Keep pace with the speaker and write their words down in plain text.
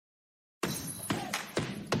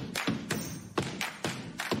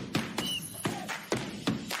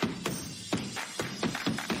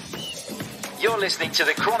You're listening to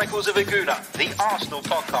the Chronicles of Aguna, the Arsenal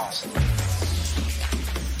podcast.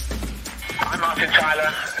 I'm Martin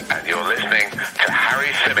Tyler, and you're listening to Harry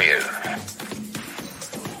Symeou.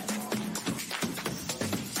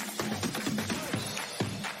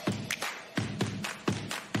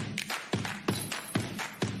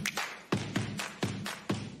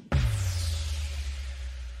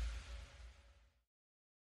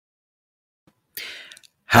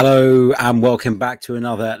 Hello and welcome back to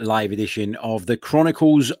another live edition of the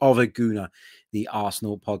Chronicles of Aguna, the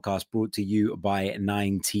Arsenal podcast brought to you by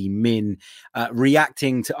 90 Min,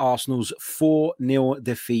 reacting to Arsenal's 4-0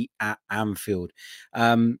 defeat at Anfield.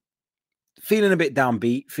 Feeling a bit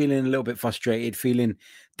downbeat, feeling a little bit frustrated, feeling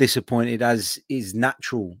disappointed, as is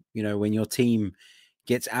natural, you know, when your team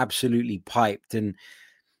gets absolutely piped. And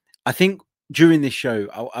I think during this show,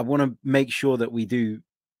 I want to make sure that we do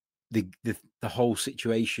the whole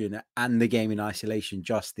situation and the game in isolation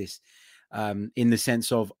justice, in the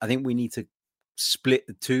sense of, I think we need to split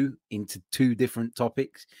the two into two different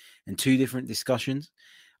topics and two different discussions.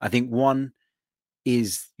 I think one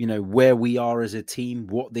is, you know, where we are as a team,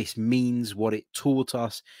 what this means, what it taught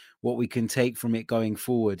us, what we can take from it going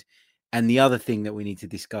forward. And the other thing that we need to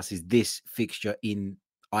discuss is this fixture in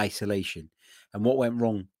isolation and what went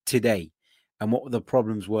wrong today and what the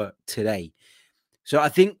problems were today. So I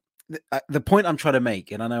think the point I'm trying to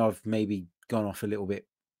make, and I know I've maybe gone off a little bit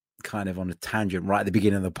kind of on a tangent right at the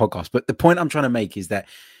beginning of the podcast, but the point I'm trying to make is that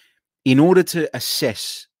in order to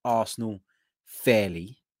assess Arsenal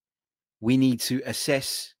fairly, we need to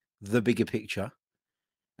assess the bigger picture.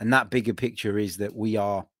 And that bigger picture is that we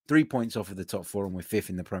are 3 points off of the top four and we're fifth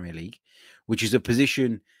in the Premier League, which is a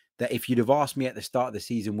position that if you'd have asked me at the start of the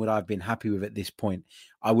season, would I have been happy with at this point?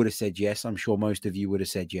 I would have said yes. I'm sure most of you would have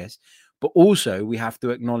said yes. But also we have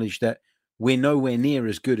to acknowledge that we're nowhere near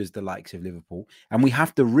as good as the likes of Liverpool. And we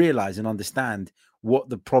have to realize and understand what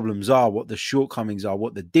the problems are, what the shortcomings are,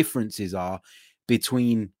 what the differences are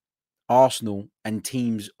between Arsenal and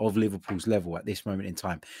teams of Liverpool's level at this moment in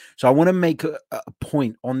time. So I want to make a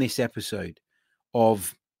point on this episode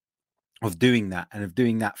of doing that and of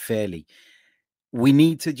doing that fairly. We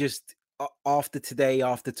need to just, after today,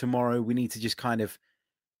 after tomorrow, we need to just kind of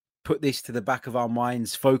put this to the back of our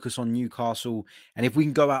minds, focus on Newcastle. And if we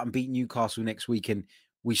can go out and beat Newcastle next week and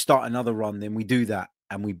we start another run, then we do that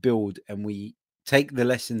and we build and we take the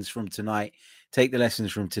lessons from tonight, take the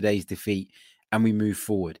lessons from today's defeat, and we move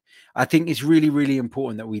forward. I think it's really, really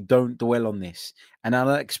important that we don't dwell on this. And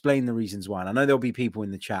I'll explain the reasons why. And I know there'll be people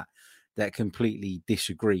in the chat that completely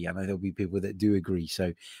disagree. I know there'll be people that do agree.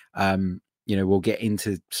 So, you know, we'll get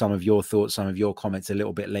into some of your thoughts, some of your comments a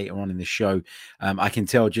little bit later on in the show. I can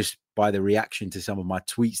tell just by the reaction to some of my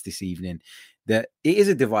tweets this evening that it is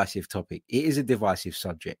a divisive topic. It is a divisive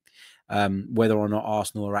subject, whether or not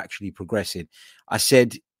Arsenal are actually progressing. I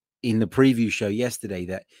said in the preview show yesterday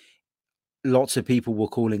that lots of people were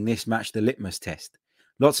calling this match the litmus test.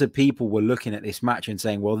 Lots of people were looking at this match and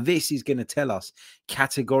saying, well, this is going to tell us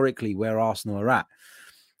categorically where Arsenal are at.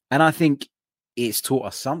 And I think it's taught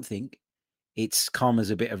us something. It's come as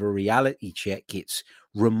a bit of a reality check. It's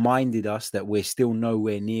reminded us that we're still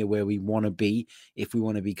nowhere near where we want to be if we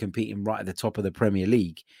want to be competing right at the top of the Premier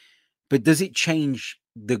League. But does it change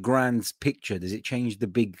the grand picture? Does it change the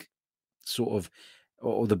big sort of,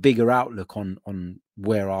 or the bigger outlook on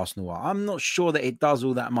where Arsenal are? I'm not sure that it does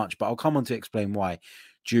all that much, but I'll come on to explain why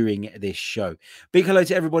during this show. Big hello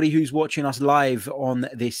to everybody who's watching us live on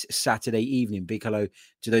this Saturday evening. Big hello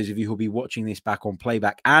to those of you who'll be watching this back on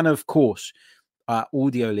playback. And of course,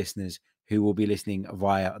 audio listeners who will be listening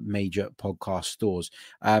via major podcast stores.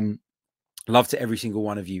 Love to every single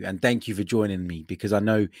one of you. And thank you for joining me, because I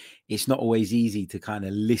know it's not always easy to kind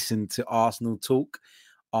of listen to Arsenal talk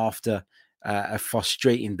after a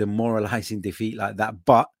frustrating, demoralizing defeat like that.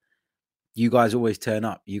 But you guys always turn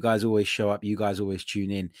up. You guys always show up. You guys always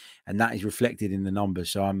tune in. And that is reflected in the numbers.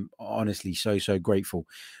 So I'm honestly so grateful.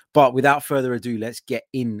 But without further ado, let's get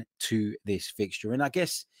into this fixture. And I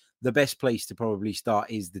guess the best place to probably start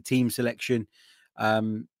is the team selection.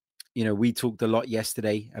 You know, we talked a lot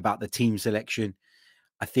yesterday about the team selection.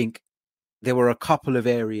 I think there were a couple of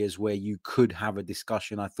areas where you could have a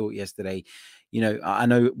discussion, I thought, yesterday. You know, I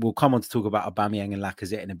know we'll come on to talk about Aubameyang and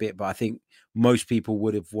Lacazette in a bit, but I think most people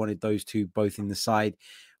would have wanted those two both in the side.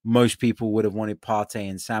 Most people would have wanted Partey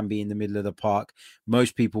and Sambi in the middle of the park.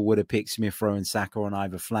 Most people would have picked Smith Rowe and Saka on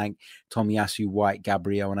either flank, Tomiyasu, White,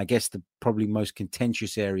 Gabriel. And I guess the probably most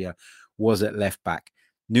contentious area was at left back,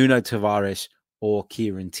 Nuno Tavares or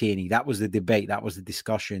Kieran Tierney. That was the debate. That was the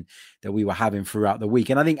discussion that we were having throughout the week.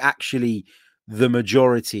 And I think actually the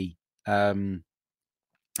majority,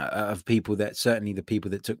 of people that certainly the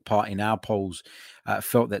people that took part in our polls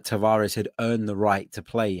felt that Tavares had earned the right to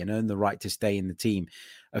play and earned the right to stay in the team.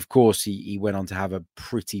 Of course, he went on to have a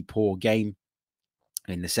pretty poor game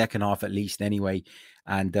in the second half, at least anyway.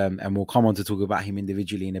 And we'll come on to talk about him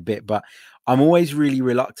individually in a bit. But I'm always really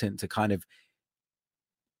reluctant to kind of,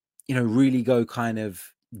 really go kind of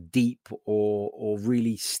deep or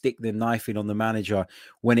really stick the knife in on the manager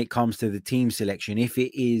when it comes to the team selection, if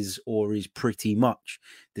it is or is pretty much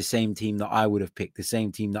the same team that I would have picked, the same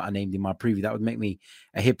team that I named in my preview. That would make me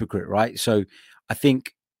a hypocrite, right? So I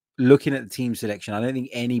think looking at the team selection, I don't think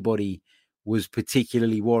anybody was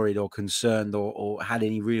particularly worried or concerned or had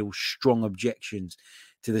any real strong objections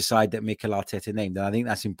to the side that Mikel Arteta named. And I think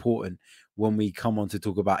that's important when we come on to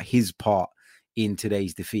talk about his part in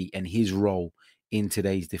today's defeat and his role in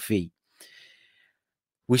today's defeat.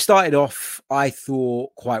 We started off, I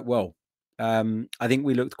thought, quite well. I think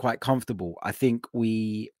we looked quite comfortable. I think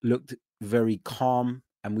we looked very calm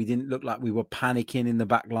and we didn't look like we were panicking in the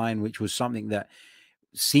back line, which was something that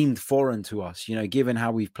seemed foreign to us, given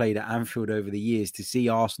how we've played at Anfield over the years. To see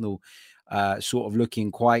Arsenal sort of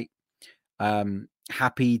looking quite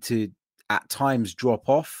happy to at times drop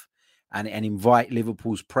off and invite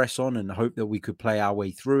Liverpool's press on and hope that we could play our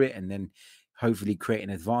way through it and then hopefully create an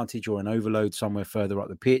advantage or an overload somewhere further up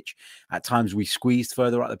the pitch. At times we squeezed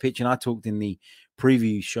further up the pitch. And I talked in the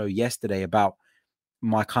preview show yesterday about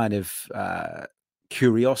my kind of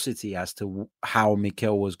curiosity as to how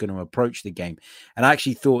Mikel was going to approach the game. And I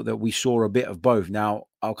actually thought that we saw a bit of both. Now,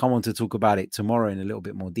 I'll come on to talk about it tomorrow in a little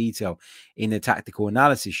bit more detail in the tactical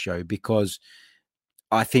analysis show, because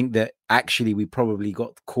I think that actually we probably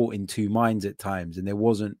got caught in two minds at times and there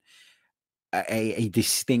wasn't a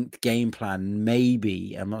distinct game plan.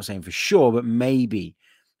 Maybe, I'm not saying for sure, but maybe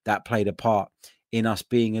that played a part in us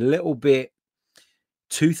being a little bit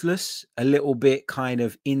toothless, a little bit kind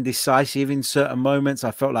of indecisive in certain moments.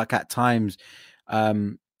 I felt like at times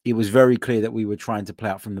it was very clear that we were trying to play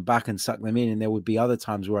out from the back and suck them in. And there would be other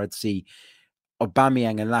times where I'd see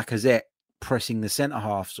Aubameyang and Lacazette pressing the centre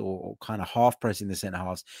halves or kind of half pressing the centre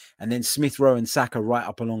halves, and then Smith Rowe and Saka right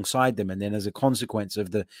up alongside them. And then as a consequence of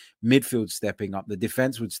the midfield stepping up, the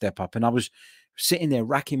defence would step up. And I was sitting there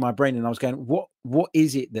racking my brain and I was going, what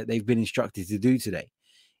is it that they've been instructed to do today?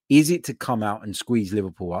 Is it to come out and squeeze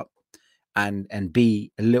Liverpool up and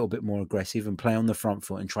be a little bit more aggressive and play on the front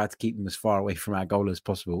foot and try to keep them as far away from our goal as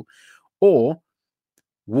possible? Or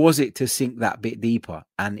was it to sink that bit deeper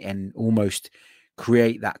and almost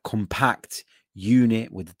create that compact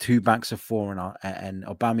unit with the two banks of four and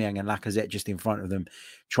Aubameyang and Lacazette just in front of them,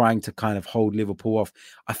 trying to kind of hold Liverpool off?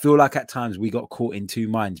 I feel like at times we got caught in two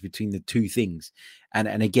minds between the two things.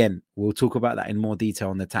 And again, we'll talk about that in more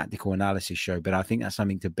detail on the tactical analysis show, but I think that's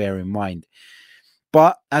something to bear in mind.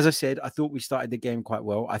 But as I said, I thought we started the game quite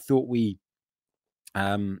well. I thought we,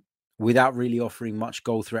 without really offering much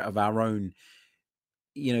goal threat of our own,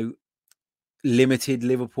 limited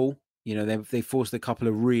Liverpool. They forced a couple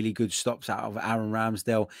of really good stops out of Aaron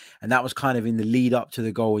Ramsdale, and that was kind of in the lead up to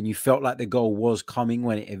the goal, and you felt like the goal was coming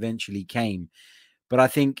when it eventually came. But I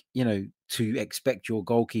think, to expect your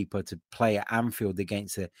goalkeeper to play at Anfield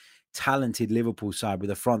against a talented Liverpool side with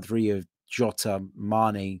a front three of Jota,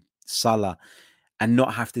 Mane, Salah, and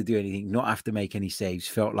not have to do anything, not have to make any saves,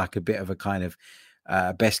 felt like a bit of a kind of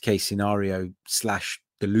best case scenario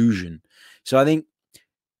 / delusion. So I think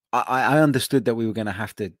I understood that we were going to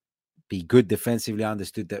have to be good defensively. I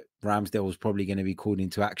understood that Ramsdale was probably going to be called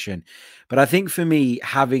into action. But I think for me,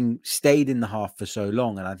 having stayed in the half for so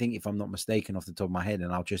long, and I think if I'm not mistaken off the top of my head,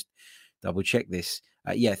 and I'll just double check this,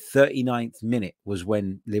 39th minute was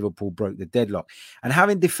when Liverpool broke the deadlock. And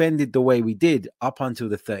having defended the way we did up until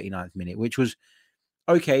the 39th minute, which was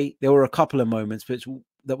okay, there were a couple of moments, but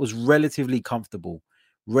that was relatively comfortable,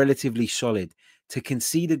 relatively solid. To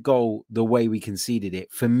concede a goal the way we conceded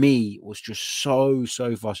it, for me, was just so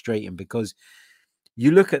frustrating, because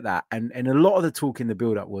you look at that and a lot of the talk in the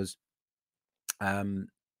build-up was about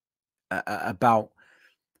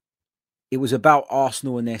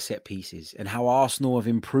Arsenal and their set pieces and how Arsenal have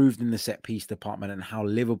improved in the set piece department and how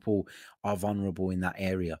Liverpool are vulnerable in that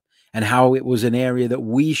area, and how it was an area that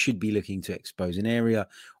we should be looking to expose, an area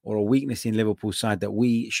or a weakness in Liverpool's side that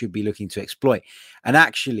we should be looking to exploit. And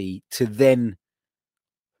actually to then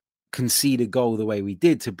concede a goal the way we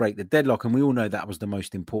did to break the deadlock, and we all know that was the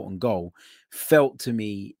most important goal, felt to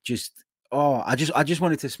me I just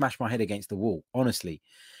wanted to smash my head against the wall, honestly.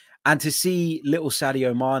 And to see little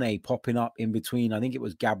Sadio Mane popping up in between, I think it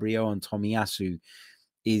was Gabriel and Tomiyasu,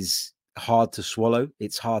 is hard to swallow.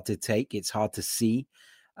 It's hard to take. It's hard to see.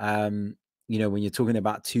 you know, when you're talking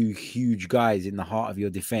about two huge guys in the heart of your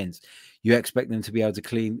defense, you expect them to be able to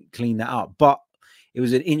clean that up. But it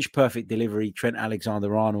was an inch perfect delivery, Trent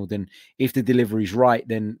Alexander-Arnold. And if the delivery's right,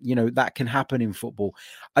 then, you know, that can happen in football.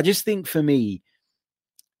 I just think for me,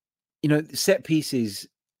 you know, set pieces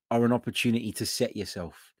are an opportunity to set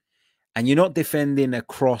yourself. And you're not defending a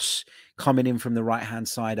cross coming in from the right-hand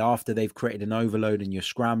side after they've created an overload and you're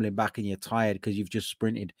scrambling back and you're tired because you've just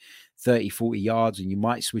sprinted 30, 40 yards and you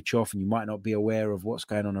might switch off and you might not be aware of what's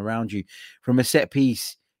going on around you. From a set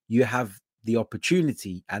piece, you have the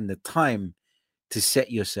opportunity and the time to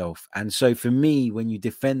set yourself. And so for me, when you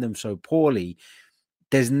defend them so poorly,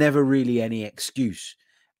 there's never really any excuse.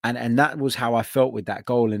 And that was how I felt with that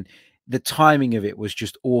goal. And the timing of it was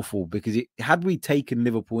just awful because had we taken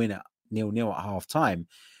Liverpool in at 0-0 at half time,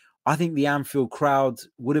 I think the Anfield crowd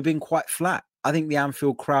would have been quite flat. I think the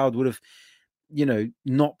Anfield crowd would have, you know,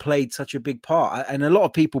 not played such a big part. And a lot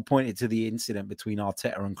of people pointed to the incident between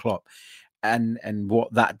Arteta and Klopp and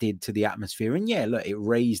what that did to the atmosphere. And yeah, look, it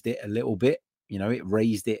raised it a little bit. You know, it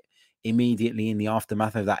raised it immediately in the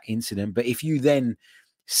aftermath of that incident. But if you then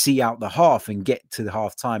see out the half and get to the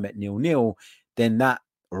half time at 0-0, then that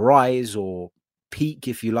rise or peak,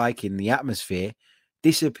 if you like, in the atmosphere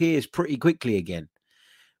disappears pretty quickly again.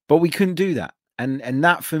 But we couldn't do that. And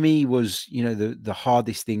that for me was, you know, the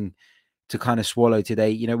hardest thing to kind of swallow today.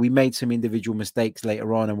 You know, we made some individual mistakes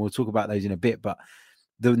later on and we'll talk about those in a bit, but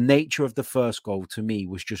the nature of the first goal to me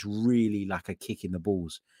was just really like a kick in the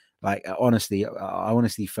balls. Like, honestly, I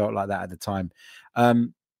honestly felt like that at the time.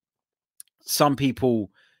 Some people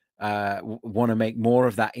want to make more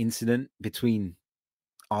of that incident between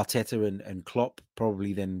Arteta and Klopp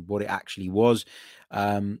probably than what it actually was.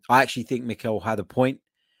 I actually think Mikel had a point.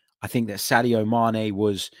 I think that Sadio Mane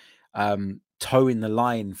was towing the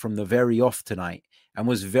line from the very off tonight and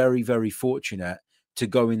was very, very fortunate to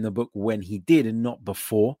go in the book when he did and not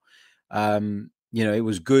before. You know, it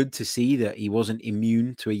was good to see that he wasn't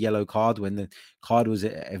immune to a yellow card when the card was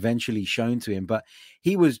eventually shown to him. But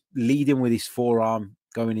he was leading with his forearm,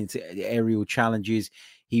 going into aerial challenges.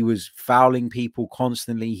 He was fouling people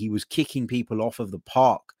constantly. He was kicking people off of the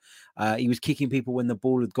park. He was kicking people when the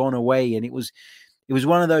ball had gone away. And it was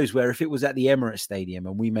one of those where if it was at the Emirates Stadium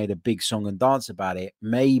and we made a big song and dance about it,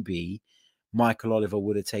 maybe Michael Oliver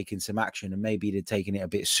would have taken some action and maybe he'd have taken it a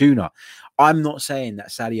bit sooner. I'm not saying that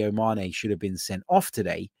Sadio Mane should have been sent off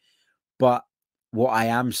today, but what I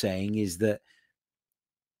am saying is that,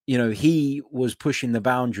 you know, he was pushing the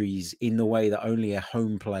boundaries in the way that only a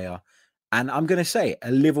home player, and I'm going to say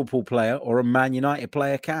a Liverpool player or a Man United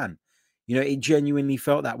player can. You know, it genuinely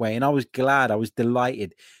felt that way. And I was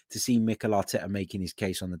delighted to see Mikel Arteta making his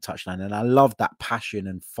case on the touchline. And I love that passion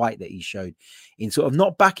and fight that he showed in sort of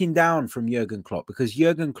not backing down from Jurgen Klopp, because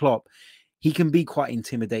Jurgen Klopp, he can be quite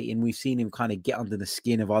intimidating. We've seen him kind of get under the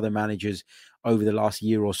skin of other managers over the last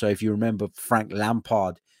year or so. If you remember, Frank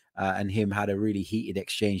Lampard and him had a really heated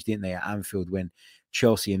exchange, didn't they, at Anfield when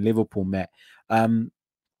Chelsea and Liverpool met.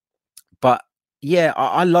 But yeah,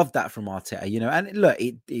 I love that from Arteta, you know, and look,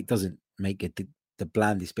 it doesn't make the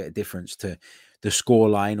blandest bit of difference to the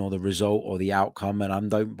scoreline or the result or the outcome. And I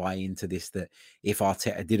don't buy into this that if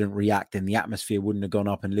Arteta didn't react, then the atmosphere wouldn't have gone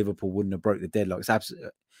up and Liverpool wouldn't have broke the deadlock. It's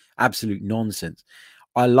absolute nonsense.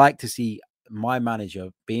 I like to see my manager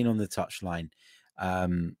being on the touchline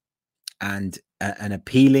and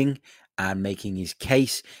appealing and making his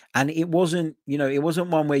case. And it wasn't, you know, it wasn't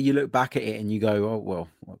one where you look back at it and you go, oh, well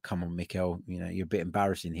come on, Mikel, you know, you're a bit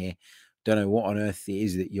embarrassing here. Don't know what on earth it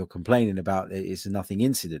is that you're complaining about. It's a nothing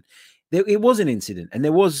incident. It was an incident, and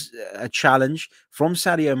there was a challenge from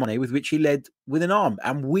Sadio Mane with which he led with an arm,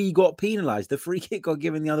 and we got penalised. The free kick got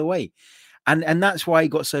given the other way, and that's why he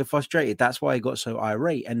got so frustrated. That's why he got so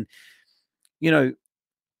irate. And you know,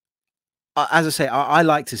 as I say, I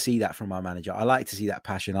like to see that from my manager. I like to see that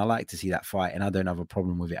passion. I like to see that fight, and I don't have a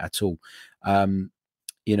problem with it at all.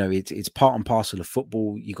 You know, it's part and parcel of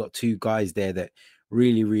football. You got two guys there that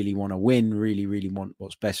really, really want to win, really, really want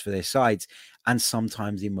what's best for their sides. And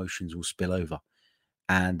sometimes emotions will spill over.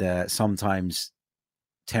 And sometimes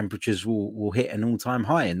temperatures will hit an all-time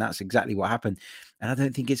high. And that's exactly what happened. And I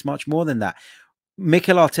don't think it's much more than that.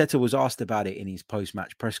 Mikel Arteta was asked about it in his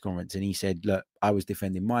post-match press conference. And he said, look, I was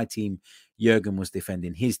defending my team. Jurgen was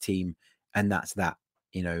defending his team. And that's that,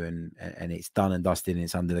 you know, and it's done and dusted and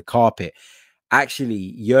it's under the carpet.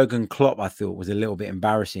 Actually, Jurgen Klopp, I thought, was a little bit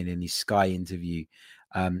embarrassing in his Sky interview.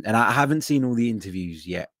 And I haven't seen all the interviews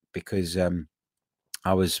yet because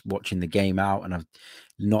I was watching the game out and I've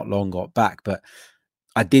not long got back. But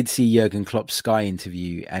I did see Jurgen Klopp's Sky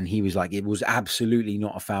interview and he was like, it was absolutely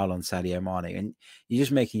not a foul on Sadio Mane. And you're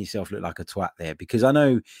just making yourself look like a twat there, because I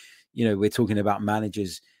know we're talking about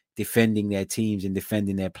managers defending their teams and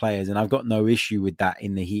defending their players, and I've got no issue with that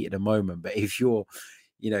in the heat of the moment. But if you're,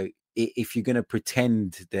 if you're going to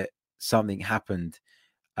pretend that something happened,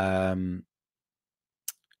 if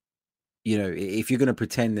you're going to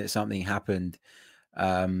pretend that something happened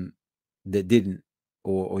that didn't,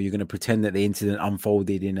 or you're going to pretend that the incident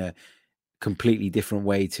unfolded in a completely different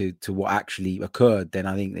way to what actually occurred, then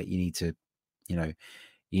I think that you need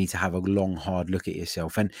to have a long, hard look at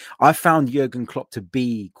yourself. And I found Jurgen Klopp to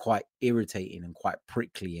be quite irritating and quite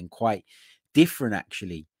prickly and quite different,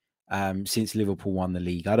 actually, since Liverpool won the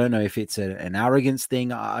league. I don't know if it's an arrogance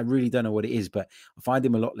thing. I really don't know what it is, but I find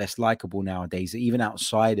him a lot less likable nowadays, even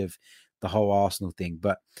outside of the whole Arsenal thing.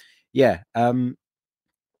 But yeah,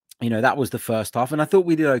 that was the first half, and I thought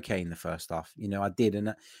we did okay in the first half. I did,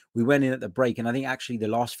 and we went in at the break, and I think actually the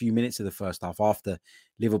last few minutes of the first half, after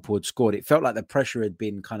Liverpool had scored, it felt like the pressure had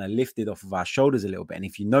been kind of lifted off of our shoulders a little bit. And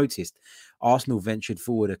if you noticed, Arsenal ventured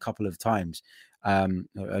forward a couple of times, a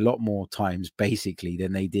lot more times basically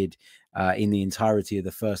than they did in the entirety of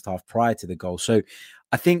the first half prior to the goal. So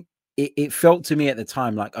I think it felt to me at the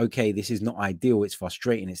time like, okay, this is not ideal. It's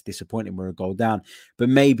frustrating. It's disappointing. We're a goal down, but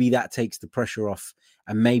maybe that takes the pressure off,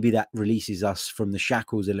 and maybe that releases us from the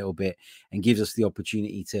shackles a little bit and gives us the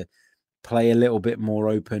opportunity to play a little bit more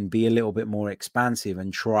open, be a little bit more expansive,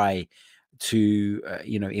 and try to,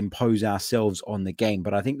 impose ourselves on the game.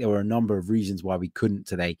 But I think there were a number of reasons why we couldn't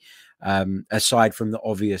today, aside from the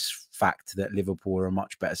obvious fact that Liverpool are a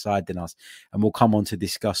much better side than us. And we'll come on to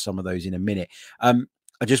discuss some of those in a minute.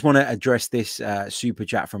 I just want to address this super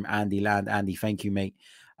chat from Andy Land. Andy, thank you, mate,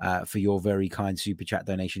 for your very kind super chat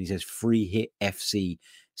donation. He says, Free Hit FC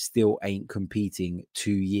still ain't competing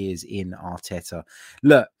 2 years in, Arteta.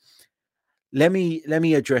 Look, let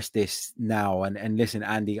me address this now. And listen,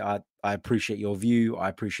 Andy, I appreciate your view. I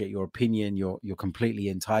appreciate your opinion. You're completely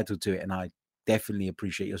entitled to it. And I definitely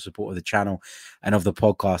appreciate your support of the channel and of the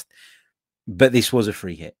podcast. But this was a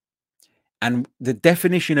free hit. And the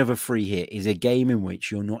definition of a free hit is a game in which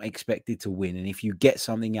you're not expected to win. And if you get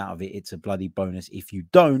something out of it, it's a bloody bonus. If you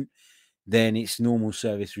don't, then it's normal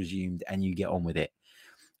service resumed and you get on with it.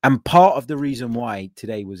 And part of the reason why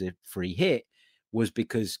today was a free hit was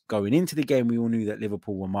because going into the game, we all knew that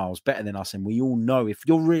Liverpool were miles better than us. And we all know, if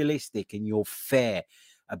you're realistic and you're fair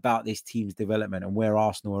about this team's development and where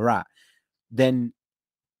Arsenal are at, then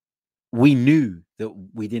we knew that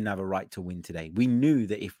we didn't have a right to win today. We knew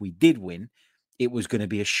that if we did win, it was going to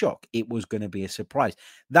be a shock. It was going to be a surprise.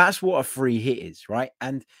 That's what a free hit is, right?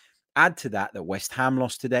 And add to that West Ham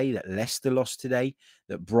lost today, that Leicester lost today,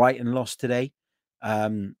 that Brighton lost today.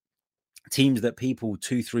 Teams that people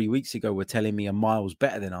 2-3 weeks ago were telling me are miles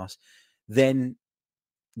better than us. Then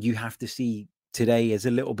you have to see today as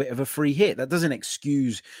a little bit of a free hit. That doesn't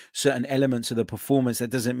excuse certain elements of the performance.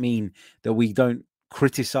 That doesn't mean that we don't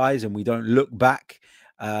criticize and we don't look back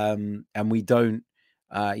and we don't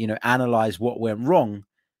analyze what went wrong.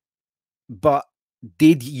 But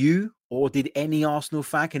did you, or did any Arsenal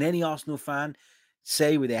fan, can any Arsenal fan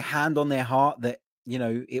say with their hand on their heart that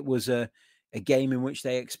it was a game in which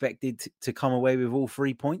they expected to come away with all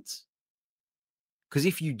 3 points? Because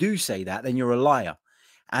if you do say that, then you're a liar.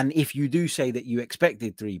 And if you do say that you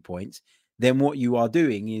expected 3 points, then what you are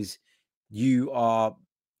doing is you are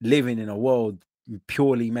living in a world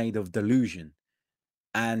purely made of delusion.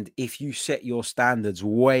 And if you set your standards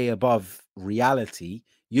way above reality,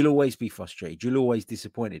 you'll always be frustrated. You'll always be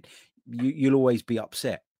disappointed. You'll always be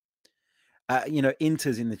upset.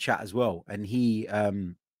 Inter's in the chat as well. And he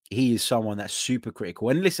is someone that's super critical.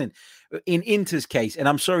 And listen, in Inter's case, and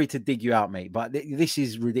I'm sorry to dig you out, mate, but this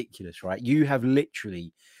is ridiculous, right? You have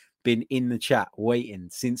literally been in the chat waiting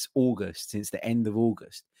since August, since the end of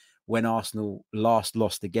August, when Arsenal last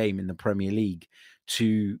lost a game in the Premier League,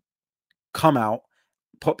 to come out,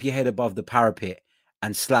 pop your head above the parapet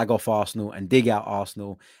and slag off Arsenal and dig out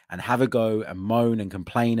Arsenal and have a go and moan and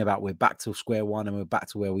complain about we're back to square one and we're back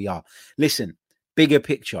to where we are. Listen, bigger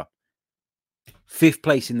picture. 5th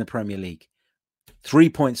place in the Premier League, 3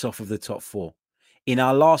 points off of the top 4. In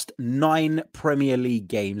our last 9 Premier League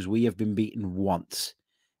games, we have been beaten once.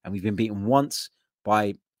 And we've been beaten once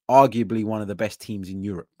by arguably one of the best teams in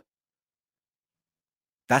Europe.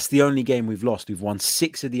 That's the only game we've lost. We've won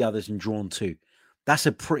 6 of the others and drawn 2. That's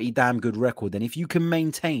a pretty damn good record. And if you can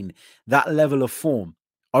maintain that level of form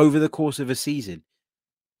over the course of a season,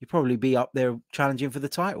 you'll probably be up there challenging for the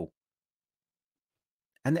title.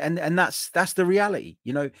 And that's the reality,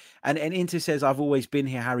 And Inter says, I've always been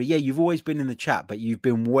here, Harry. Yeah, you've always been in the chat, but you've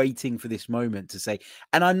been waiting for this moment to say,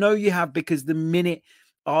 and I know you have, because the minute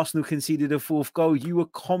Arsenal conceded a 4th goal, you were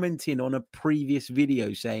commenting on a previous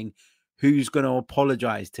video saying, who's going to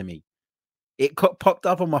apologize to me. It popped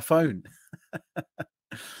up on my phone.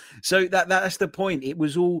 So that's the point. It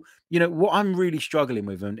was all, what I'm really struggling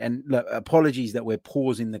with, and look, apologies that we're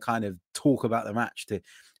pausing the kind of talk about the match to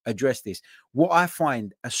address this. What I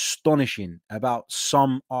find astonishing about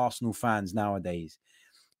some Arsenal fans nowadays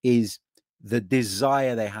is the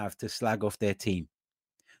desire they have to slag off their team,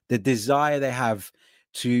 the desire they have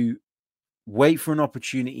to wait for an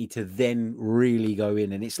opportunity to then really go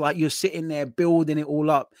in. And it's like you're sitting there building it all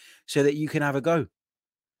up so that you can have a go.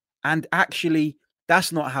 And actually,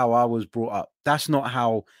 that's not how I was brought up. That's not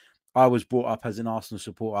how I was brought up as an Arsenal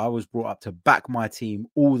supporter. I was brought up to back my team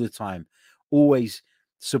all the time, always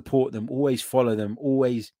support them, always follow them,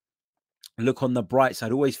 always look on the bright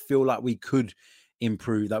side, always feel like we could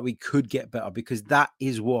improve, that we could get better, because that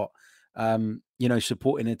is what,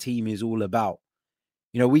 supporting a team is all about.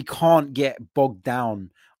 We can't get bogged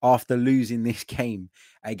down after losing this game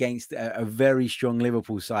against a very strong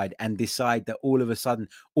Liverpool side and decide that all of a sudden,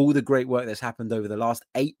 all the great work that's happened over the last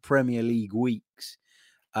 8 Premier League weeks,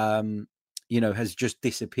 has just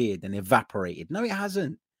disappeared and evaporated. No, it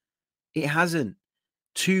hasn't. It hasn't.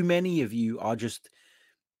 Too many of you are just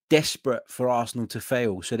desperate for Arsenal to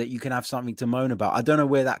fail so that you can have something to moan about. I don't know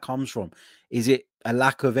where that comes from. Is it a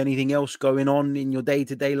lack of anything else going on in your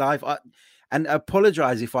day-to-day life? And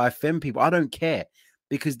apologize if I offend people. I don't care,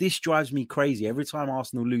 because this drives me crazy. Every time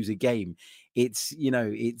Arsenal lose a game, it's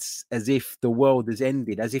as if the world has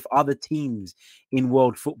ended, as if other teams in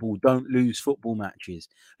world football don't lose football matches.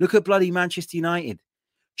 Look at bloody Manchester United,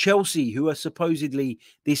 Chelsea, who are supposedly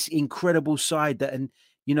this incredible side that, and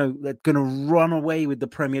they're going to run away with the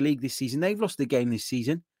Premier League this season. They've lost a game this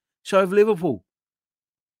season. So have Liverpool.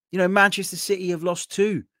 Manchester City have lost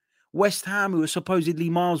 2. West Ham, who are supposedly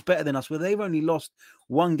miles better than us, well, they've only lost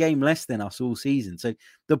 1 game less than us all season. So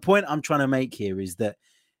the point I'm trying to make here is that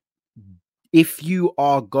if you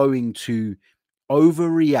are going to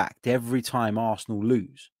overreact every time Arsenal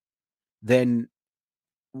lose, then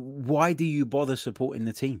why do you bother supporting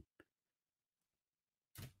the team?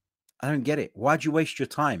 I don't get it. Why'd you waste your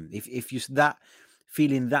time? If you're that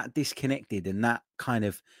feeling that disconnected and that kind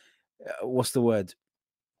of, what's the word?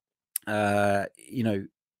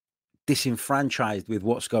 Disenfranchised with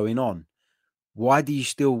what's going on, why do you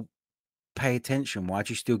still pay attention? Why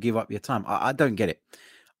do you still give up your time? I don't get it.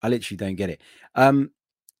 I literally don't get it.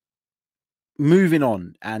 Moving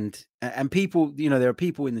on, and people, there are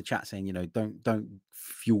people in the chat saying, don't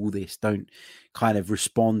fuel this, don't kind of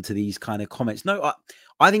respond to these kind of comments. No,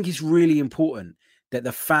 I think it's really important that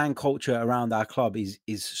the fan culture around our club is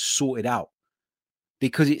sorted out,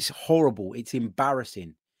 because it's horrible, it's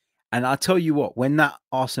embarrassing. And I'll tell you what, when that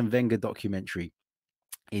Arsene Wenger documentary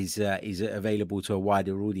is available to a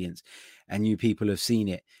wider audience and you people have seen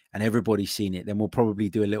it and everybody's seen it, then we'll probably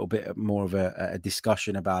do a little bit more of a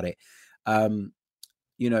discussion about it. And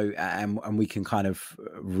we can kind of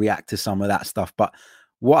react to some of that stuff. But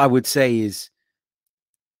what I would say is,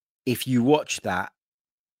 if you watch that,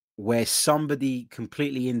 where somebody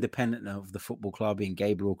completely independent of the football club in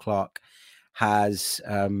Gabriel Clark has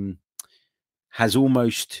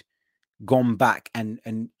almost gone back and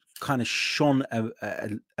kind of shone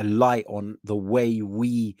a light on the way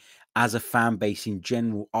we as a fan base in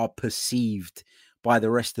general are perceived by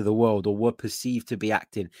the rest of the world, or were perceived to be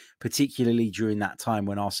acting, particularly during that time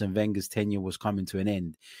when Arsene Wenger's tenure was coming to an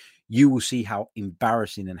end, you will see how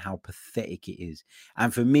embarrassing and how pathetic it is.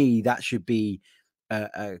 And for me, that should be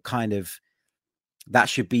that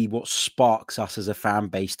should be what sparks us as a fan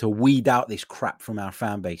base to weed out this crap from our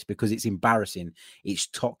fan base, because it's embarrassing, it's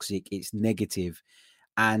toxic, it's negative.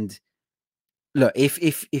 And look,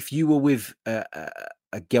 if you were with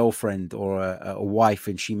a girlfriend or a wife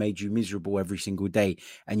and she made you miserable every single day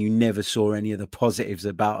and you never saw any of the positives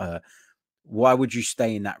about her, why would you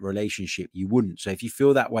stay in that relationship? You wouldn't. So if you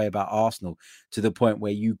feel that way about Arsenal to the point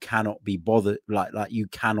where you cannot be bothered, like you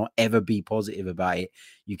cannot ever be positive about it,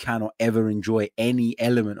 you cannot ever enjoy any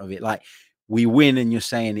element of it. Like, we win and you're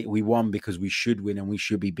saying it, we won because we should win and we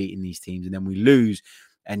should be beating these teams, and then we lose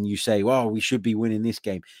and you say, well, we should be winning this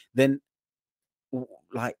game. Then,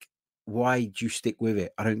 like, why do you stick with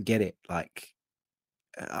it? I don't get it. Like,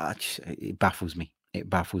 it baffles me. It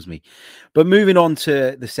baffles me. But moving on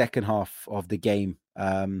to the second half of the game,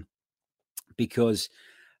 because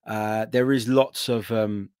there is lots of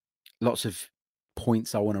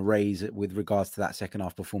points I want to raise with regards to that second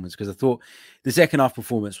half performance, because I thought the second half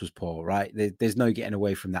performance was poor, right? There's no getting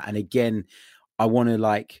away from that. And again, I want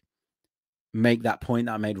to make that point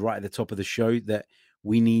that I made right at the top of the show, that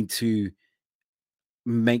we need to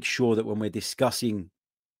make sure that when we're discussing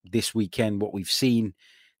this weekend what we've seen,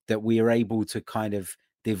 that we are able to kind of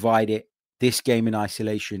divide it this game in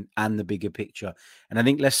isolation and the bigger picture. And I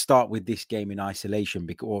think let's start with this game in isolation,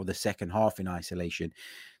 or the second half in isolation.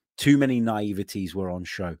 Too many naiveties were on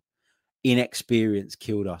show. Inexperience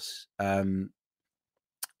killed us.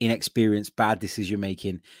 Inexperience, bad decision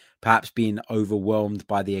making, perhaps being overwhelmed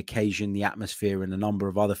by the occasion, the atmosphere, and a number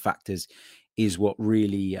of other factors is what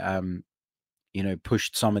really,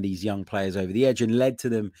 pushed some of these young players over the edge and led to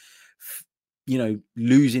them,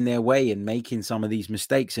 losing their way and making some of these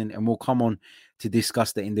mistakes. And we'll come on to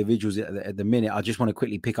discuss the individuals at the minute. I just want to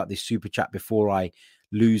quickly pick up this super chat before I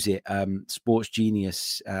lose it. Sports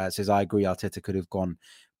Genius says, I agree, Arteta could have gone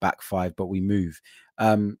back 5, but we move.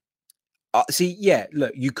 Look,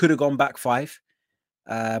 you could have gone back 5,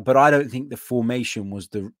 but I don't think the formation was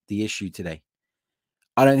the issue today.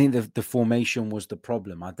 I don't think the formation was the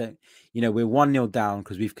problem. I don't, we're 1-0 down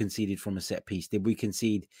because we've conceded from a set piece. Did we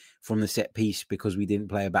concede from the set piece because we didn't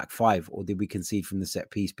play a back 5, or did we concede from the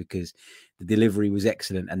set piece because the delivery was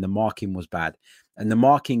excellent and the marking was bad? And the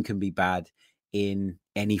marking can be bad in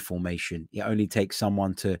any formation. It only takes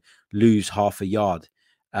someone to lose half a yard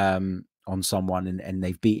on someone and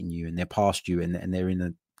they've beaten you and they're past you and they're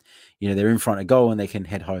in they're in front of goal and they can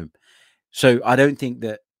head home. So I don't think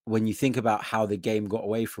that when you think about how the game got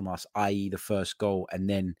away from us, i.e. the first goal, and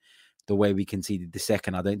then the way we conceded the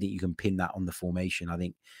second, I don't think you can pin that on the formation.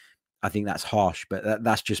 I think that's harsh, but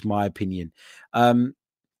that's just my opinion.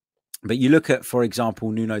 But you look at, for example,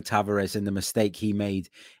 Nuno Tavares and the mistake he made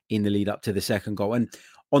in the lead up to the second goal. And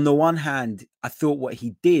on the one hand, I thought what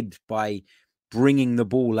he did by bringing the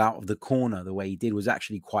ball out of the corner the way he did was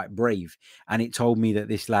actually quite brave. And it told me that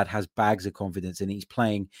this lad has bags of confidence and he's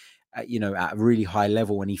playing, at a really high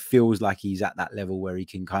level, and he feels like he's at that level where he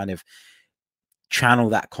can kind of channel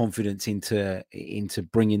that confidence into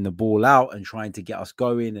bringing the ball out and trying to get us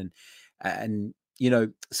going. And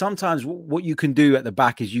sometimes what you can do at the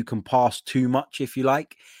back is you can pass too much, if you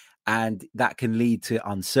like, and that can lead to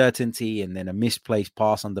uncertainty, and then a misplaced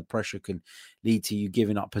pass under pressure can lead to you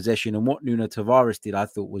giving up possession. And what Nuno Tavares did, I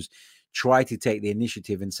thought, was try to take the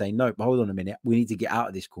initiative and say, no, but hold on a minute, we need to get out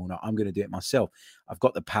of this corner. I'm going to do it myself. I've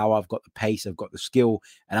got the power, I've got the pace, I've got the skill,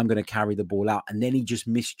 and I'm going to carry the ball out. And then he just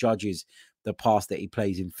misjudges the pass that he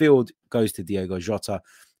plays in field, goes to Diogo Jota,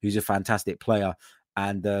 who's a fantastic player.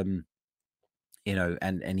 And, and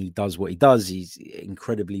he does what he does. He's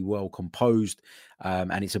incredibly well composed,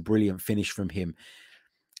 and it's a brilliant finish from him.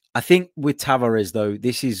 I think with Tavares, though,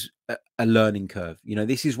 this is a learning curve.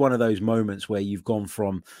 This is one of those moments where you've gone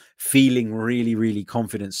from feeling really, really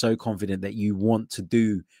confident, so confident that you want to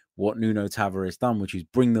do what Nuno Tavares done, which is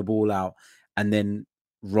bring the ball out and then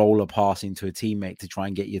roll a pass into a teammate to try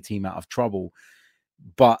and get your team out of trouble.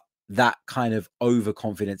 But that kind of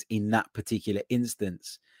overconfidence in that particular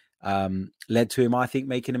instance led to him, I think,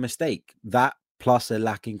 making a mistake. That plus a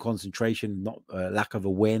lack in concentration, not a lack of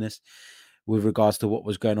awareness with regards to what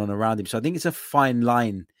was going on around him. So I think it's a fine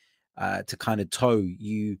line to kind of toe.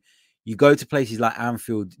 You go to places like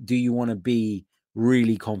Anfield. Do you want to be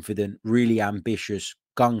really confident, really ambitious,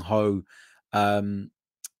 gung-ho, and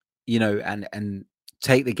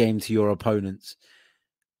take the game to your opponents,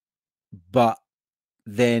 but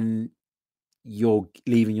then you're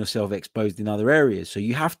leaving yourself exposed in other areas? So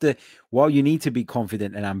you have to, while you need to be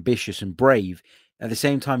confident and ambitious and brave, at the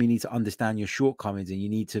same time, you need to understand your shortcomings and you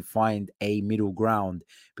need to find a middle ground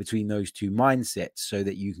between those two mindsets so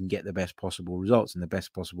that you can get the best possible results and the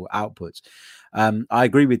best possible outputs. I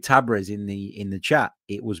agree with Tabrez in the chat.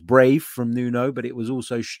 It was brave from Nuno, but it was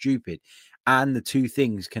also stupid. And the two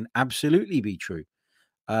things can absolutely be true.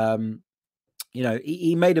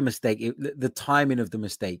 He made a mistake. The timing of the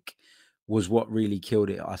mistake was what really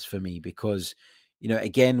killed us for me, because,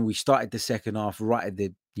 again, we started the second half right at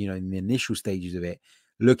the, in the initial stages of it,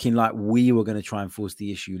 looking like we were going to try and force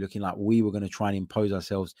the issue, looking like we were going to try and impose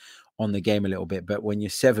ourselves on the game a little bit. But when you're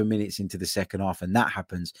 7 minutes into the second half and that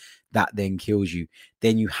happens, that then kills you.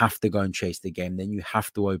 Then you have to go and chase the game. Then you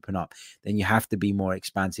have to open up. Then you have to be more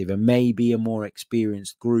expansive, and maybe a more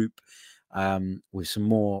experienced group with some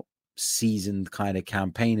more seasoned kind of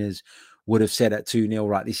campaigners would have said at 2-0,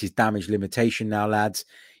 right, this is damage limitation now, lads.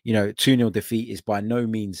 2-0 defeat is by no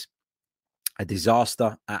means a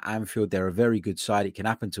disaster at Anfield. They're a very good side. It can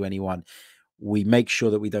happen to anyone. We make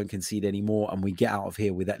sure that we don't concede anymore and we get out of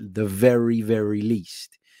here with, at the very, very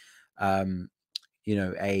least, a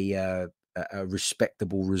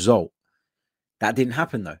respectable result. That didn't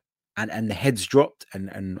happen, though. And the heads dropped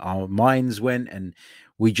and our minds went, and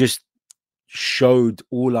we just showed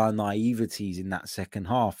all our naiveties in that second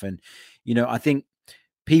half. And, I think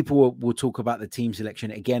people will talk about the team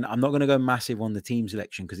selection. Again, I'm not going to go massive on the team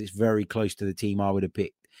selection because it's very close to the team I would have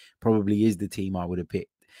picked. Probably is the team I would have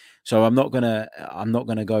picked. So I'm not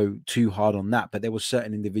gonna go too hard on that. But there were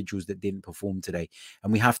certain individuals that didn't perform today,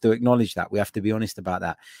 and we have to acknowledge that. We have to be honest about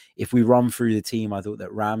that. If we run through the team, I thought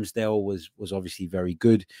that Ramsdale was obviously very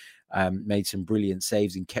good, made some brilliant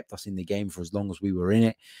saves and kept us in the game for as long as we were in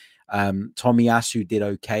it. Tomiyasu did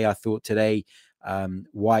okay, I thought, today.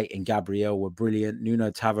 White and Gabriel were brilliant.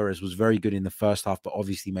 Nuno Tavares was very good in the first half, but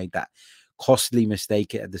obviously made that costly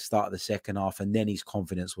mistake at the start of the second half, and then his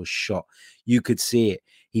confidence was shot. You could see it.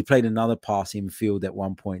 He played another pass in field at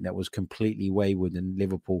one point that was completely wayward, and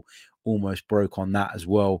Liverpool almost broke on that as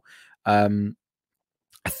well.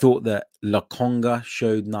 I thought that Lokonga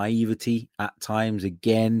showed naivety at times,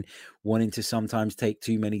 again, wanting to sometimes take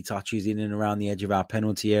too many touches in and around the edge of our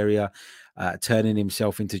penalty area, turning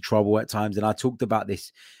himself into trouble at times. And I talked about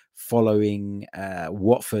this following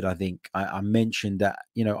Watford. I think I mentioned that,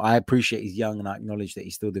 I appreciate he's young and I acknowledge that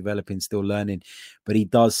he's still developing, still learning, but he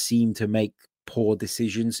does seem to make poor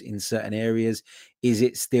decisions in certain areas. Is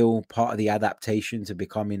it still part of the adaptation to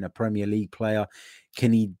becoming a Premier League player?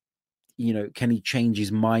 Can he change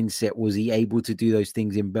his mindset? Was he able to do those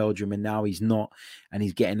things in Belgium and now he's not, and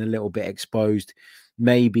he's getting a little bit exposed?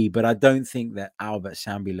 Maybe, but I don't think that Albert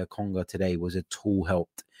Sambi Lokonga today was at all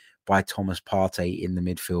helped by Thomas Partey in the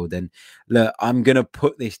midfield. And look, I'm going to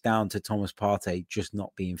put this down to Thomas Partey just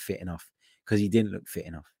not being fit enough, because he didn't look fit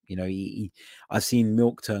enough. I've seen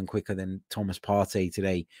milk turn quicker than Thomas Partey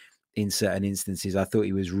today in certain instances. I thought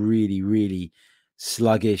he was really, really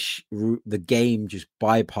sluggish. The game just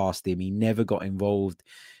bypassed him. He never got involved,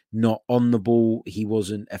 not on the ball. He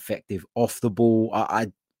wasn't effective off the ball. I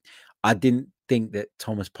didn't think that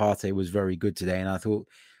Thomas Partey was very good today. And I thought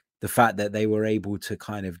the fact that they were able to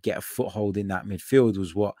kind of get a foothold in that midfield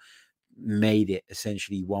was what made it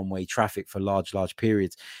essentially one-way traffic for large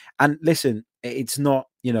periods. And listen, it's not,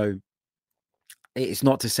 it's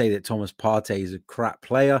not to say that Thomas Partey is a crap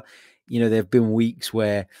player. There have been weeks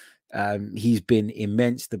where he's been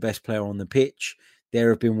immense, the best player on the pitch. There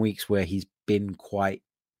have been weeks where he's been quite,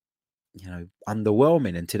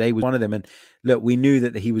 underwhelming. And today was one of them. And look, we knew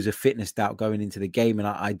that he was a fitness doubt going into the game. And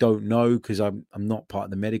I don't know, because I'm not part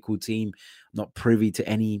of the medical team, I'm not privy to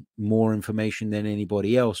any more information than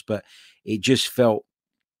anybody else. But it just felt,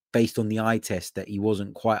 based on the eye test, that he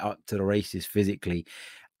wasn't quite up to the races physically.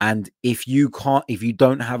 And if you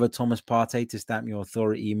don't have a Thomas Partey to stamp your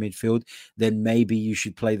authority in midfield, then maybe you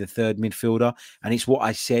should play the third midfielder. And it's what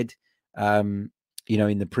I said,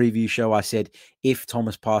 in the preview show. I said, if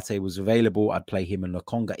Thomas Partey was available, I'd play him and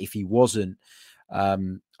Lokonga. If he wasn't, I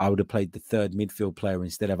would have played the third midfield player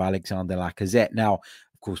instead of Alexander Lacazette. Now,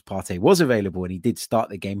 of course, Partey was available and he did start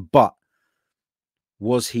the game, but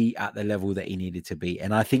was he at the level that he needed to be?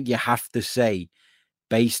 And I think you have to say,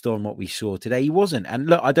 based on what we saw today, he wasn't. And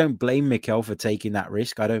look, I don't blame Mikel for taking that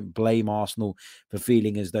risk. I don't blame Arsenal for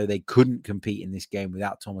feeling as though they couldn't compete in this game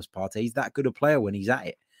without Thomas Partey. He's that good a player when he's at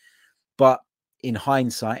it. But in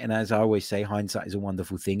hindsight, and as I always say, hindsight is a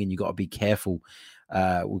wonderful thing, and you've got to be careful.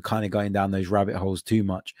 We're kind of going down those rabbit holes too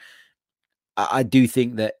much. I do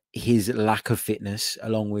think that his lack of fitness,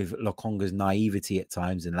 along with Lokonga's naivety at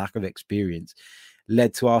times and lack of experience,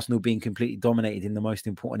 led to Arsenal being completely dominated in the most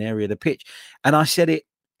important area of the pitch. And I said it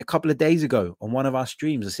a couple of days ago on one of our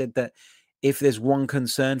streams. I said that if there's one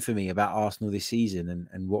concern for me about Arsenal this season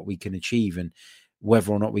and what we can achieve and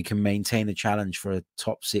whether or not we can maintain a challenge for a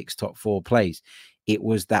top 6, top 4 place, it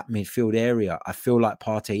was that midfield area. I feel like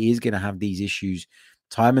Partey is going to have these issues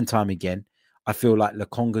time and time again. I feel like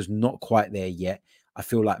Lokonga's not quite there yet. I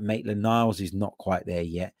feel like Maitland-Niles is not quite there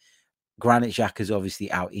yet. Granit Xhaka is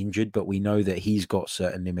obviously out injured, but we know that he's got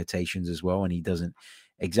certain limitations as well, and he doesn't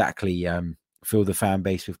exactly fill the fan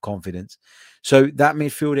base with confidence. So that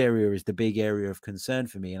midfield area is the big area of concern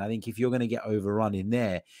for me. And I think if you're going to get overrun in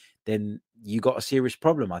there, then you got a serious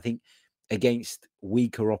problem. I think against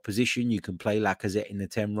weaker opposition, you can play Lacazette in the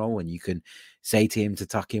 10 role and you can say to him to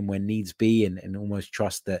tuck in when needs be and almost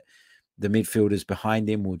trust that the midfielders behind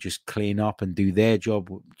him will just clean up and do their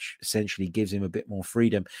job, which essentially gives him a bit more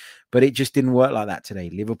freedom. But it just didn't work like that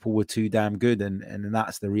today. Liverpool were too damn good, and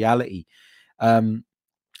that's the reality.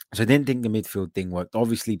 So I didn't think the midfield thing worked.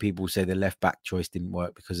 Obviously, people say the left-back choice didn't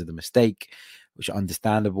work because of the mistake, which is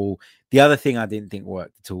understandable. The other thing I didn't think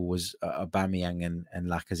worked at all was Aubameyang and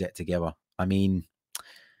Lacazette together. I've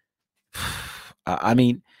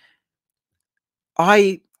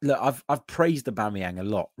praised Aubameyang a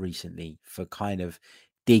lot recently for kind of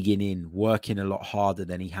digging in, working a lot harder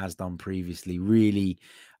than he has done previously, really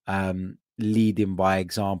leading by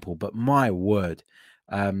example. But my word,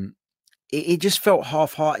 it just felt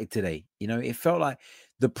half-hearted today. It felt like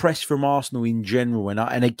the press from Arsenal in general,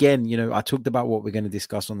 and again, I talked about what we're going to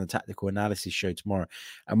discuss on the tactical analysis show tomorrow,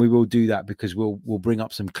 and we will do that because we'll bring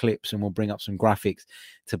up some clips and we'll bring up some graphics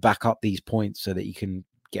to back up these points so that you can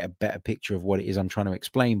get a better picture of what it is I'm trying to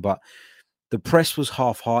explain. But the press was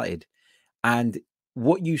half-hearted, and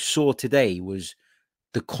what you saw today was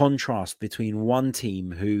the contrast between one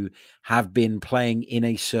team who have been playing in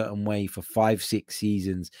a certain way for 5-6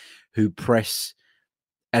 seasons, who press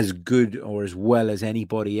as good or as well as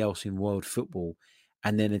anybody else in world football,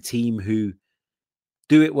 and then a team who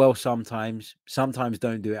do it well sometimes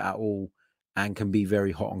don't do it at all, and can be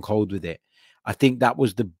very hot and cold with it. I think that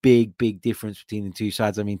was the big difference between the two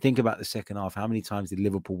sides. I mean, think about the second half. How many times did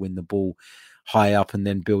Liverpool win the ball high up and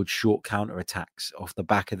then build short counter attacks off the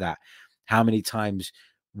back of that? How many times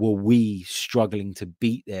were we struggling to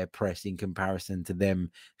beat their press in comparison to them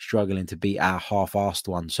struggling to beat our half-arsed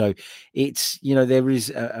one? So it's, there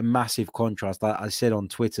is a massive contrast. I said on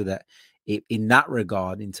Twitter that in that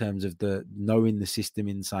regard, in terms of the knowing the system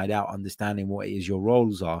inside out, understanding what it is your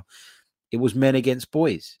roles are, it was men against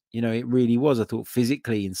boys. It really was. I thought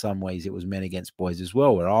physically in some ways it was men against boys as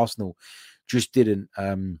well, where Arsenal just didn't,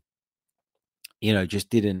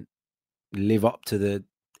 didn't live up to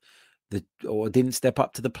or didn't step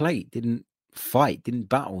up to the plate, didn't fight, didn't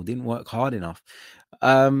battle, didn't work hard enough.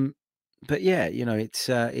 But yeah,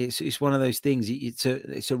 it's one of those things.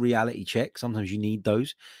 It's a reality check. Sometimes you need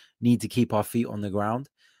those, need to keep our feet on the ground.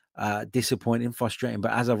 Disappointing, frustrating.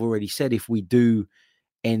 But as I've already said, if we do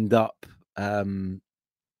end up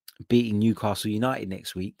beating Newcastle United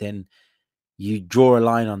next week, then you draw a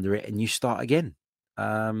line under it and you start again.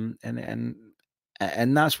 And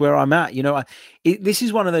that's where I'm at. This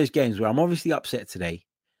is one of those games where I'm obviously upset today.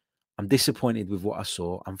 I'm disappointed with what I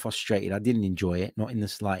saw. I'm frustrated. I didn't enjoy it, not in the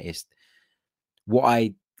slightest. What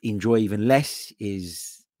I enjoy even less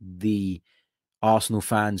is the Arsenal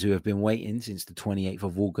fans who have been waiting since the 28th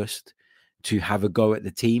of August to have a go at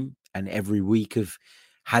the team, and every week have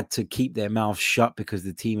had to keep their mouths shut because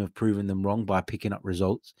the team have proven them wrong by picking up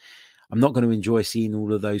results. I'm not going to enjoy seeing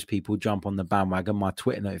all of those people jump on the bandwagon. My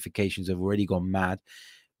Twitter notifications have already gone mad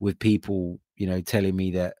with people, telling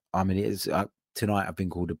me that tonight I've been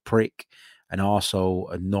called a prick, an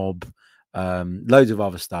arsehole, a knob, loads of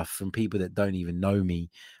other stuff from people that don't even know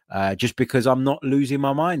me, just because I'm not losing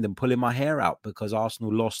my mind and pulling my hair out because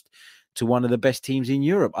Arsenal lost to one of the best teams in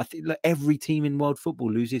Europe. I think every team in world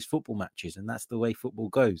football loses football matches, and that's the way football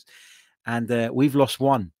goes. And we've lost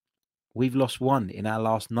one. We've lost one in our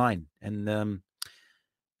last 9, and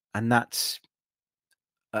that's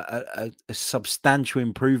a substantial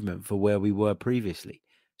improvement for where we were previously.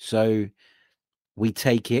 So we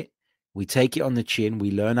take it on the chin.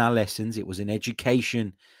 We learn our lessons. It was an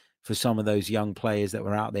education for some of those young players that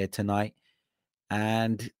were out there tonight,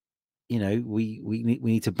 and we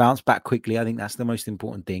need to bounce back quickly. I think that's the most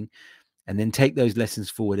important thing, and then take those lessons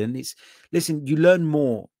forward. And you learn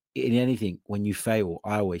more in anything when you fail.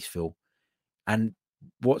 I always feel. And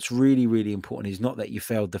what's really, really important is not that you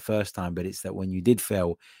failed the first time, but it's that when you did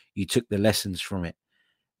fail, you took the lessons from it.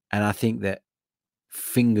 And I think that,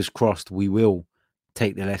 fingers crossed, we will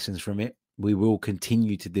take the lessons from it. We will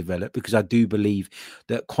continue to develop, because I do believe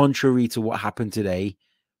that, contrary to what happened today,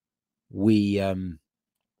 we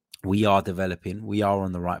are developing. We are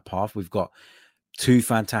on the right path. We've got 2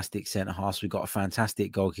 fantastic centre halves. We've got a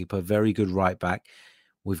fantastic goalkeeper, very good right back.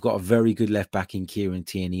 We've got a very good left back in Kieran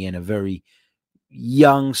Tierney, and a very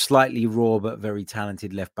young, slightly raw, but very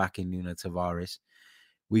talented left back in Nuno Tavares.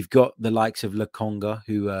 We've got the likes of Lokonga,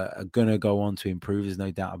 who are going to go on to improve. There's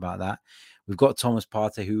no doubt about that. We've got Thomas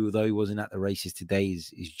Partey, who, although he wasn't at the races today,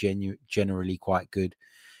 is generally quite good.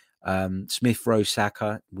 Smith Rowe,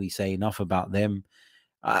 Saka, we say enough about them.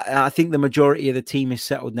 I think the majority of the team is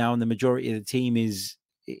settled now, and the majority of the team is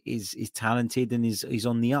talented and is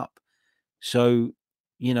on the up. So,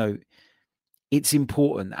 it's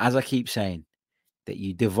important, as I keep saying, that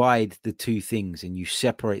you divide the two things and you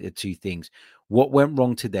separate the two things. What went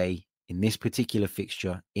wrong today in this particular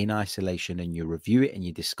fixture in isolation, and you review it and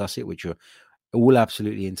you discuss it, which you're all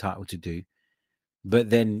absolutely entitled to do.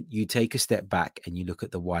 But then you take a step back and you look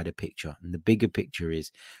at the wider picture. And the bigger picture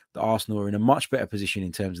is that Arsenal are in a much better position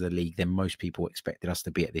in terms of the league than most people expected us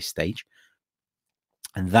to be at this stage.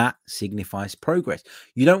 And that signifies progress.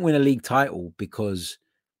 You don't win a league title because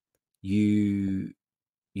you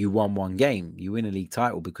won one game. You win a league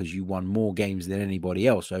title because you won more games than anybody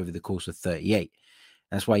else over the course of 38.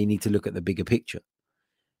 That's why you need to look at the bigger picture.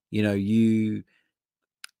 You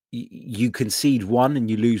concede 1 and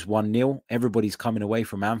you lose 1-0. Everybody's coming away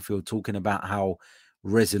from Anfield talking about how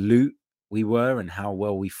resolute we were and how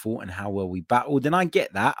well we fought and how well we battled. And I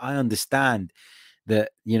get that. I understand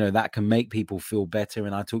that, you know, that can make people feel better.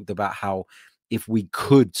 And I talked about how if we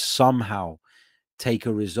could somehow take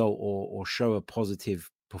a result or show a positive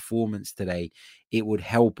performance today, it would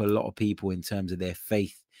help a lot of people in terms of their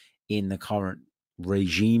faith in the current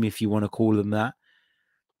regime, if you want to call them that.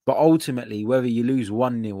 But ultimately, whether you lose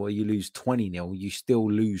 1-0 or you lose 20-0, you still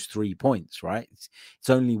lose 3 points, right? It's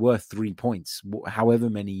only worth 3 points, however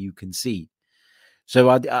many you concede. So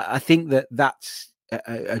I think that that's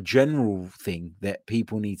a general thing that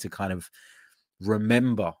people need to kind of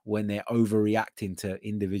remember when they're overreacting to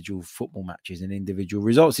individual football matches and individual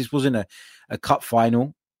results. This wasn't a cup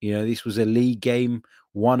final. You know, this was a league game,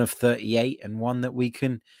 1 of 38, and one that we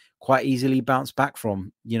can quite easily bounce back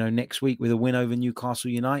from, you know, next week with a win over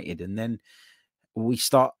Newcastle United. And then we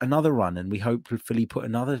start another run, and we hopefully put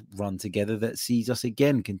another run together that sees us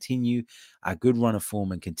again continue our good run of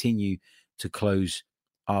form and continue to close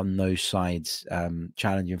on those sides,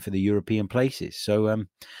 challenging for the European places. So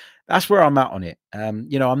that's where I'm at on it.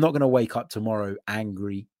 You know, I'm not going to wake up tomorrow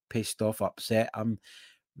angry, pissed off, upset. I'm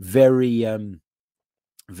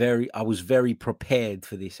I was very prepared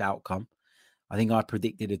for this outcome. I think I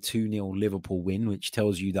predicted a 2-0 Liverpool win, which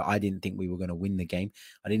tells you that I didn't think we were going to win the game.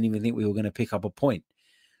 I didn't even think we were going to pick up a point.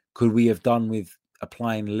 Could we have done with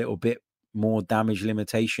applying a little bit more damage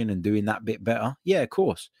limitation and doing that bit better? Yeah, of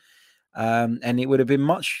course. And it would have been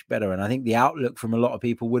much better. And I think the outlook from a lot of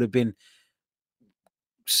people would have been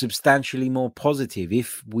substantially more positive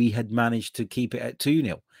if we had managed to keep it at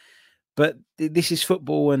 2-0. But this is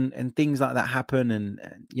football, and things like that happen,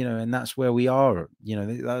 and you know, and that's where we are. You know,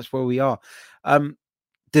 that's where we are.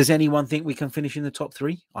 Does anyone think we can finish in the top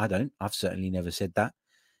 3? I don't. I've certainly never said that.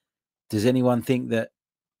 Does anyone think that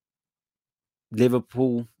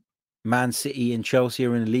Liverpool, Man City, and Chelsea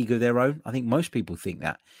are in a league of their own? I think most people think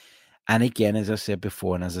that. And again, as I said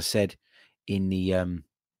before, and as I said in the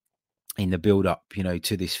build up, you know,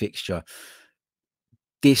 to this fixture,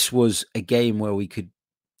 this was a game where we could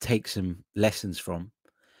take some lessons from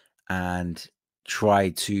and try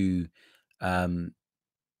to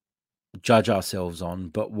judge ourselves on,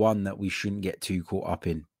 but one that we shouldn't get too caught up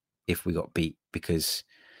in if we got beat, because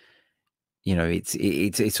you know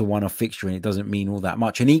it's a one-off fixture and it doesn't mean all that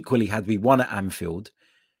much. And equally, had we won at Anfield,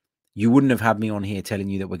 you wouldn't have had me on here telling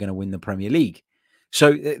you that we're going to win the Premier League.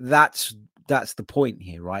 So that's the point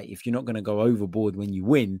here, right? If you're not going to go overboard when you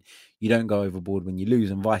win, you don't go overboard when you lose,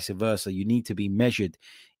 and vice versa. You need to be measured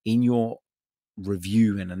in your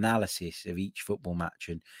review and analysis of each football match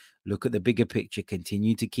and look at the bigger picture.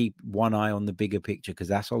 Continue to keep one eye on the bigger picture, because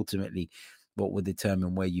that's ultimately what will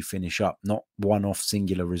determine where you finish up, not one-off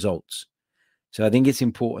singular results. So I think it's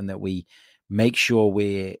important that we make sure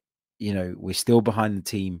we're still behind the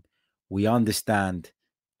team. We understand,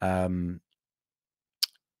 we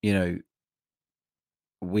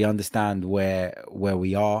understand where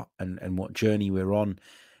we are and what journey we're on,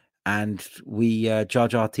 and we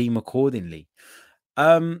judge our team accordingly.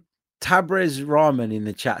 Tabrez Rahman in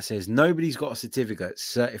the chat says, nobody's got a certificate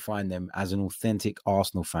certifying them as an authentic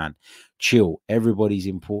Arsenal fan. Chill. Everybody's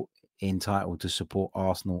entitled to support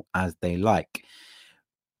Arsenal as they like.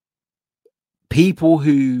 People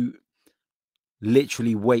who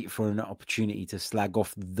literally wait for an opportunity to slag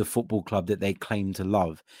off the football club that they claim to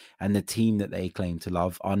love and the team that they claim to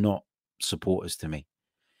love are not supporters to me.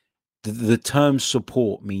 The term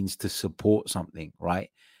support means to support something, right?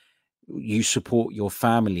 You support your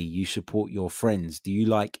family, you support your friends. Do you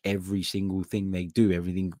like every single thing they do,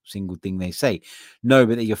 every single thing they say? No,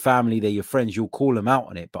 but they're your family, they're your friends. You'll call them out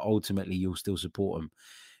on it, but ultimately you'll still support them.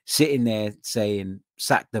 Sitting there saying,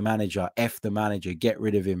 sack the manager, F the manager, get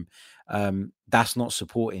rid of him, that's not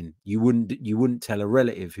supporting. You wouldn't tell a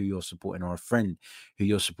relative who you're supporting or a friend who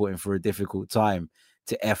you're supporting for a difficult time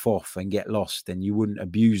to F off and get lost, and you wouldn't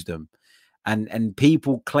abuse them. And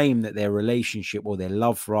people claim that their relationship or their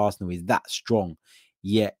love for Arsenal is that strong,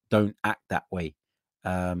 yet don't act that way.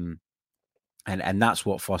 And that's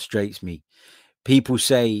what frustrates me. People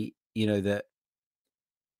say, that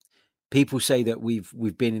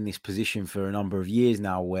we've been in this position for a number of years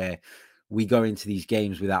now where we go into these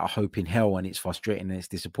games without a hope in hell, and it's frustrating and it's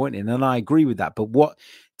disappointing. And I agree with that. But what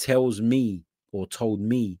tells me or told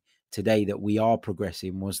me today that we are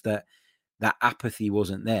progressing was that apathy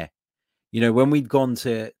wasn't there. When we'd gone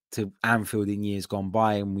to Anfield in years gone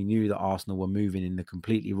by and we knew that Arsenal were moving in the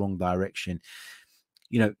completely wrong direction,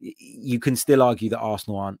 you can still argue that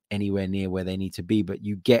Arsenal aren't anywhere near where they need to be, but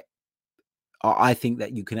I think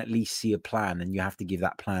that you can at least see a plan, and you have to give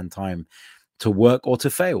that plan time to work or to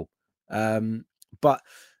fail. But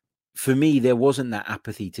for me, there wasn't that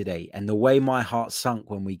apathy today. And the way my heart sunk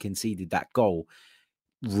when we conceded that goal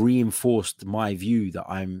reinforced my view that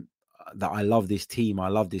I'm I love this team, I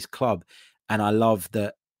love this club, and I love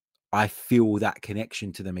that I feel that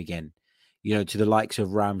connection to them again. You know, to the likes of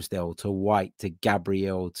Ramsdale, to White, to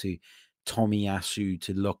Gabriel, to Tomiyasu,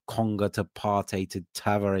 to Lokonga, to Partey, to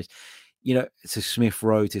Tavares, you know, to Smith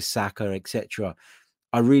Rowe, to Saka, etc.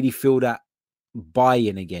 I really feel that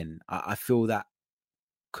buy-in again. I feel that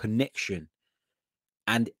connection.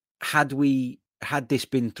 And had this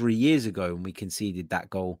been 3 years ago and we conceded that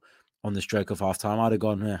goal on the stroke of half time, I'd have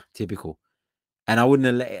gone, typical. And I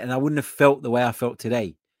wouldn't have felt the way I felt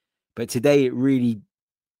today. But today it really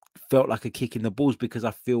felt like a kick in the balls because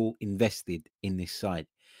I feel invested in this side.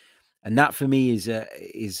 And that for me is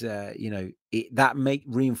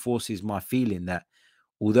reinforces my feeling that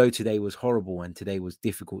although today was horrible and today was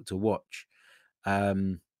difficult to watch,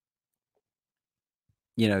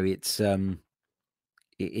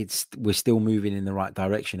 it's we're still moving in the right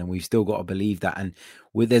direction, and we've still got to believe that. And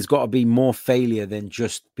there's got to be more failure than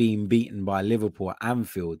just being beaten by Liverpool at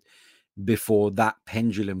Anfield before that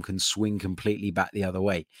pendulum can swing completely back the other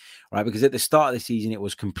way, right? Because at the start of the season, it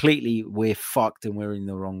was completely, we're fucked and we're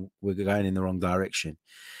going in the wrong direction.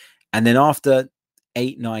 And then after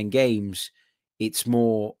 8-9 games, it's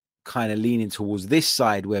more kind of leaning towards this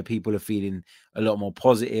side where people are feeling a lot more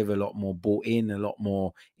positive, a lot more bought in, a lot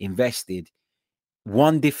more invested.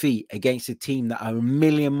 One defeat against a team that are a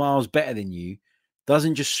million miles better than you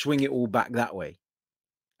doesn't just swing it all back that way.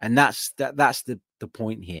 And that's the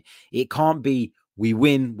point here. It can't be we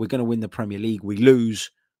win, we're going to win the Premier League. We lose,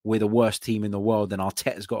 we're the worst team in the world, and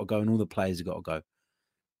Arteta's got to go and all the players have got to go.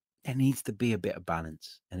 There needs to be a bit of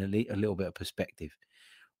balance and a little bit of perspective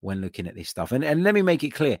when looking at this stuff. And let me make it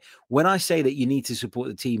clear. When I say that you need to support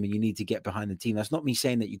the team and you need to get behind the team, that's not me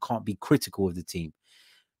saying that you can't be critical of the team.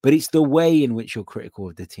 But it's the way in which you're critical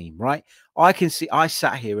of the team, right? I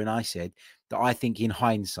sat here and I said that I think in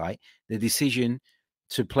hindsight, the decision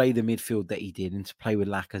to play the midfield that he did and to play with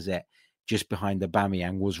Lacazette just behind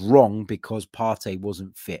Aubameyang was wrong because Partey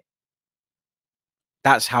wasn't fit.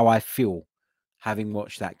 That's how I feel having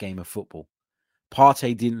watched that game of football.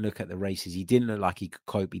 Partey didn't look at the races. He didn't look like he could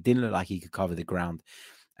cope. He didn't look like he could cover the ground.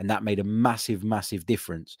 And that made a massive, massive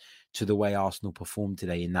difference to the way Arsenal performed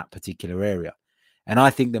today in that particular area. And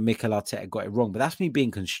I think that Mikel Arteta got it wrong, but that's me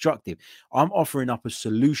being constructive. I'm offering up a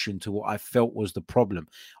solution to what I felt was the problem.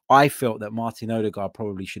 I felt that Martin Odegaard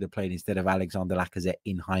probably should have played instead of Alexander Lacazette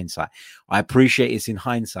in hindsight. I appreciate it's in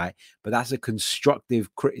hindsight, but that's a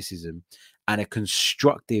constructive criticism and a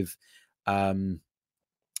constructive,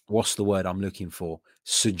 what's the word I'm looking for?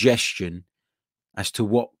 Suggestion as to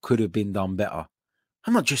what could have been done better.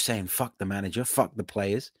 I'm not just saying fuck the manager, fuck the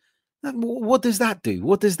players. What does that do?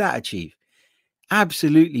 What does that achieve?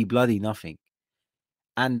 Absolutely bloody nothing.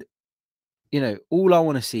 And, all I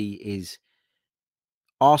want to see is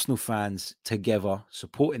Arsenal fans together,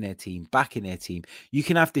 supporting their team, backing their team. You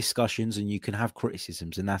can have discussions and you can have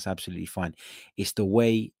criticisms, and that's absolutely fine. It's the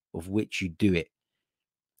way of which you do it.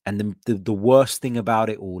 And the worst thing about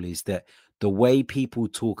it all is that the way people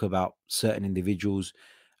talk about certain individuals,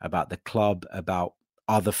 about the club, about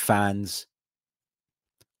other fans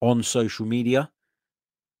on social media,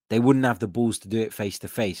 they wouldn't have the balls to do it face to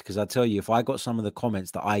face. Because I tell you, if I got some of the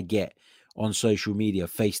comments that I get on social media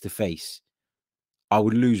face to face, I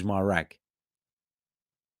would lose my rag.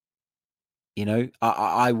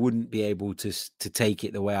 I wouldn't be able to take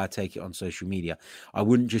it the way I take it on social media. I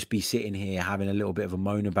wouldn't just be sitting here having a little bit of a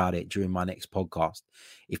moan about it during my next podcast.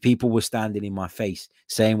 If people were standing in my face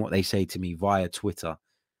saying what they say to me via Twitter,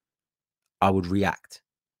 I would react.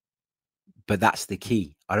 But that's the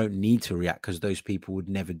key. I don't need to react because those people would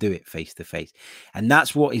never do it face to face. And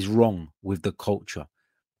that's what is wrong with the culture.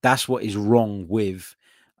 That's what is wrong with,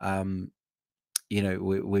 with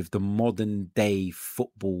the modern day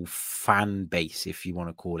football fan base, if you want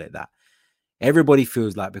to call it that. Everybody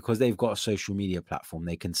feels like because they've got a social media platform,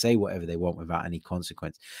 they can say whatever they want without any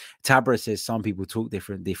consequence. Tabra says some people talk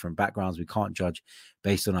different backgrounds. We can't judge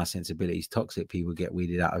based on our sensibilities. Toxic people get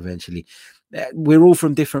weeded out eventually. We're all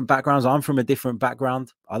from different backgrounds. I'm from a different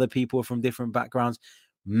background. Other people are from different backgrounds.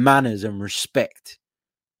 Manners and respect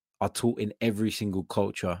are taught in every single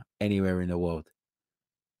culture anywhere in the world.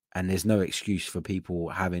 And there's no excuse for people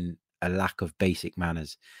having a lack of basic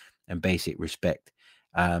manners and basic respect.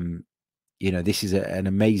 This is an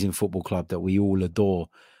amazing football club that we all adore,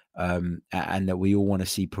 and that we all want to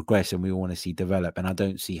see progress and we all want to see develop. And I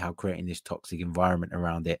don't see how creating this toxic environment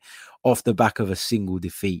around it off the back of a single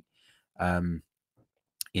defeat,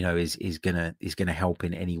 is gonna help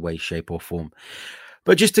in any way, shape, or form.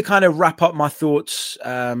 But just to kind of wrap up my thoughts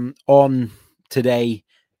on today,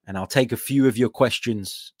 and I'll take a few of your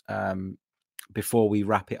questions before we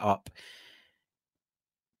wrap it up.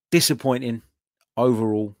 disappointing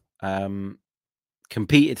overall.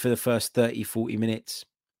 Competed for the first 30, 40 minutes.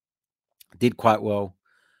 Did quite well,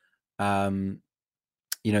 to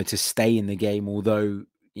stay in the game, although,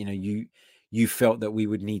 you felt that we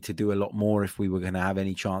would need to do a lot more if we were going to have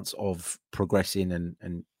any chance of progressing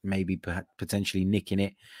and maybe potentially nicking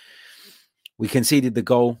it. We conceded the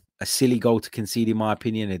goal, a silly goal to concede, in my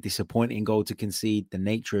opinion, a disappointing goal to concede. The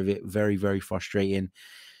nature of it, very, very frustrating.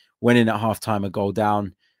 Went in at halftime, a goal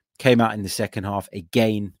down, came out in the second half,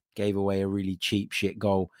 again, gave away a really cheap shit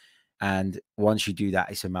goal. And once you do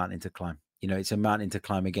that, it's a mountain to climb. It's a mountain to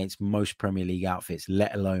climb against most Premier League outfits,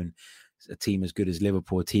 let alone a team as good as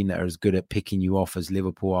Liverpool, a team that are as good at picking you off as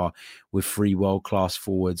Liverpool are, with 3 world-class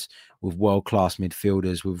forwards, with world-class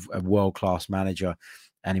midfielders, with a world-class manager,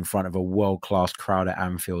 and in front of a world-class crowd at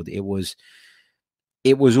Anfield. It was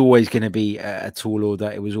always going to be a tall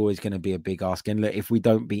order. It was always going to be a big ask. And look, if we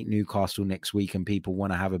don't beat Newcastle next week and people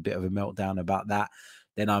want to have a bit of a meltdown about that,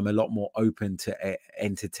 then I'm a lot more open to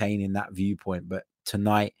entertaining that viewpoint. But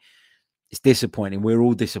tonight, it's disappointing. We're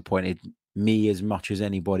all disappointed. Me as much as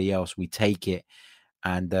anybody else. We take it,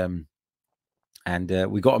 and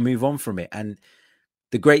we got to move on from it. And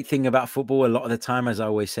the great thing about football, a lot of the time, as I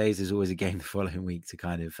always say, is there's always a game the following week to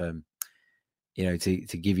kind of,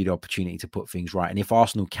 to give you the opportunity to put things right. And if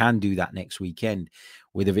Arsenal can do that next weekend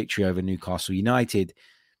with a victory over Newcastle United,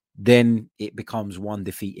 then it becomes 1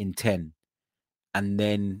 defeat in 10. And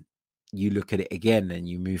then you look at it again and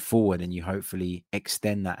you move forward and you hopefully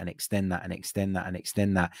extend that and extend that and extend that and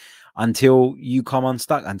extend that until you come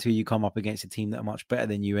unstuck, until you come up against a team that are much better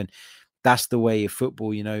than you. And that's the way of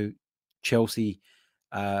football. Chelsea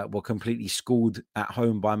were completely schooled at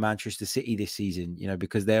home by Manchester City this season,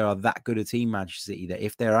 because they are that good a team, Manchester City, that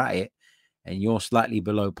if they're at it and you're slightly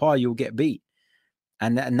below par, you'll get beat.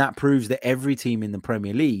 And that proves that every team in the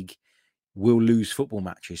Premier League will lose football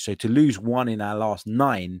matches. So to lose 1 in our last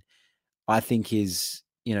 9, I think is,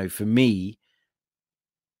 for me,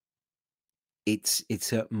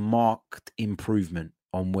 it's a marked improvement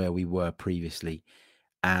on where we were previously.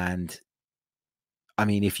 And I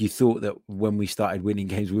mean, if you thought that when we started winning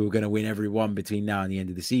games, we were going to win every one between now and the end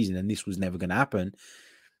of the season, and this was never going to happen,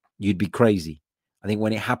 you'd be crazy. I think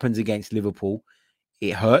when it happens against Liverpool,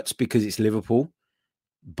 it hurts because it's Liverpool,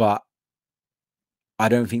 but I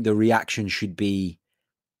don't think the reaction should be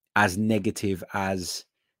as negative as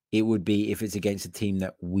it would be if it's against a team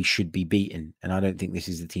that we should be beating. And I don't think this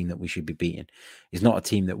is the team that we should be beating. It's not a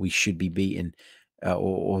team that we should be beating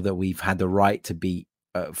or that we've had the right to beat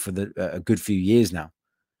for a good few years now.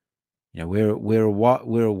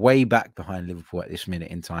 We're way back behind Liverpool at this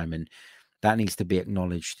minute in time, and that needs to be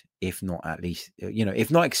acknowledged, if not at least,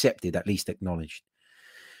 if not accepted, at least acknowledged.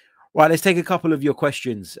 Right, let's take a couple of your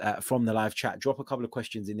questions from the live chat. Drop a couple of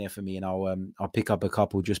questions in there for me, and I'll pick up a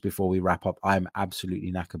couple just before we wrap up. I'm absolutely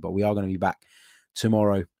knackered, but we are going to be back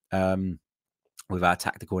tomorrow with our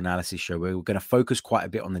tactical analysis show. We're going to focus quite a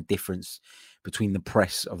bit on the difference between the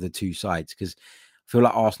press of the two sides, because I feel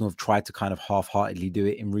like Arsenal have tried to kind of half-heartedly do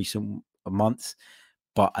it in recent months,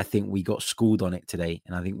 but I think we got schooled on it today,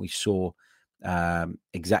 and I think we saw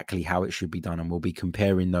exactly how it should be done, and we'll be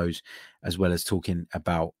comparing those as well as talking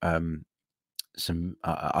about some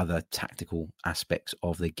other tactical aspects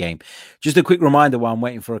of the game. Just a quick reminder while I'm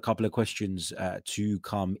waiting for a couple of questions to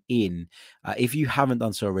come in. If you haven't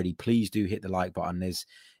done so already, please do hit the like button. There's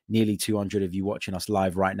nearly 200 of you watching us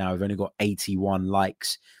live right now. We've only got 81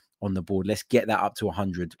 likes on the board. Let's get that up to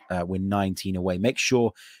 100. We're 19 away. Make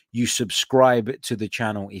sure you subscribe to the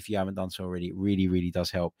channel if you haven't done so already. It really, really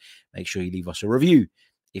does help. Make sure you leave us a review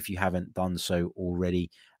if you haven't done so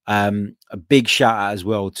already. A big shout out as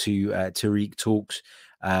well to Tariq Talks,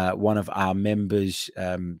 one of our members,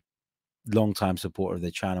 long-time supporter of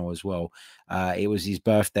the channel as well. It was his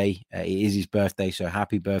birthday. It is his birthday, so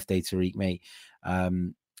happy birthday, Tariq, mate.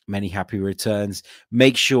 Many happy returns.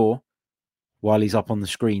 Make sure, while he's up on the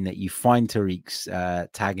screen, that you find Tariq's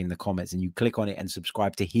tag in the comments and you click on it and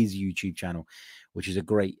subscribe to his YouTube channel, which is a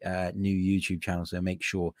great new YouTube channel. So make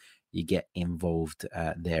sure you get involved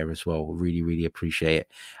there as well. Really, really appreciate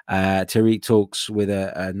it. Tariq Talks with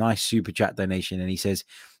a nice super chat donation, and he says,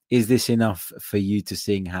 "Is this enough for you to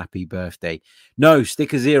sing happy birthday?" No,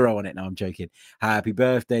 stick a 0 on it. No, I'm joking. Happy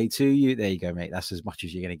birthday to you. There you go, mate. That's as much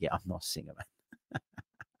as you're going to get. I'm not a singer, man.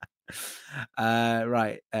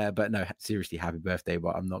 Right, but no, seriously, happy birthday,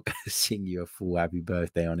 but I'm not going to sing you a full happy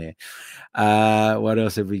birthday on here. What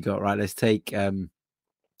else have we got? Right, let's take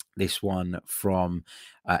this one from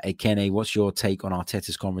Ekene. What's your take on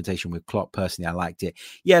Arteta's confrontation with Klopp? Personally, I liked it.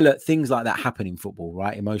 Yeah, look, things like that happen in football,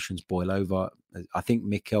 right? Emotions boil over. I think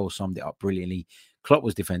Mikel summed it up brilliantly. Klopp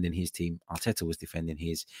was defending his team, Arteta was defending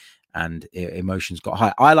his, and emotions got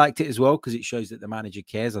high. I liked it as well because it shows that the manager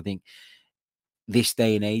cares. I think this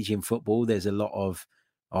day and age in football, there's a lot of,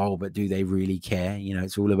 oh, but do they really care? You know,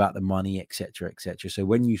 it's all about the money, etc., etc. So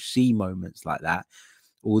when you see moments like that,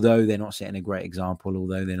 although they're not setting a great example,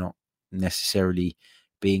 although they're not necessarily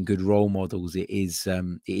being good role models, it is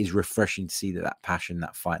refreshing to see that passion,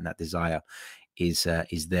 that fight, and that desire is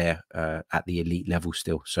there at the elite level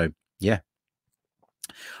still. So yeah.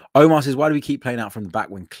 Omar says, why do we keep playing out from the back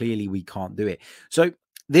when clearly we can't do it? So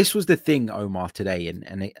this was the thing, Omar, today,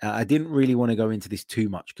 and I didn't really want to go into this too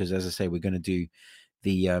much because, as I say, we're going to do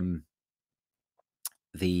the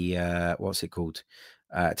what's it called,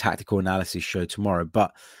 tactical analysis show tomorrow.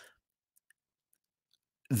 But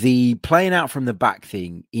the playing out from the back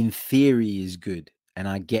thing, in theory, is good, and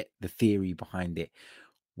I get the theory behind it.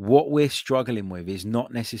 What we're struggling with is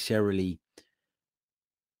not necessarily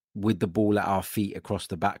with the ball at our feet across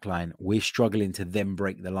the back line. We're struggling to then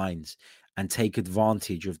break the lines and take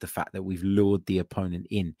advantage of the fact that we've lured the opponent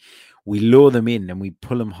in. We lure them in and we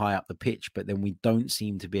pull them high up the pitch, but then we don't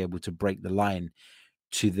seem to be able to break the line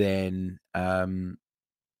to then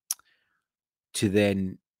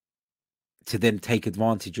take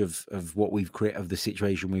advantage of what we've created, of the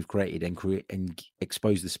situation we've created, and create and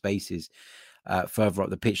expose the spaces further up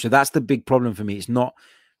the pitch. So that's the big problem for me. It's not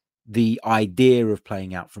the idea of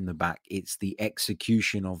playing out from the back, it's the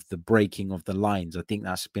execution of the breaking of the lines. I think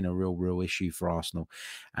that's been a real issue for Arsenal,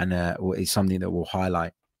 and it's something that we'll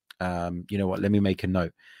highlight. You know what, let me make a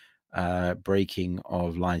note, breaking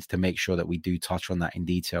of lines, to make sure that we do touch on that in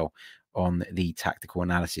detail on the Tactical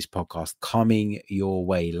Analysis podcast, coming your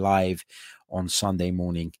way live on Sunday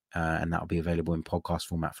morning, and that'll be available in podcast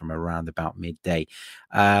format from around about midday.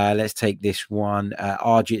 Let's take this one.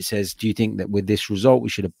 Arjit says, do you think that with this result we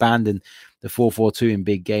should abandon the 4-4-2 in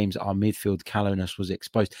big games? Our midfield callousness was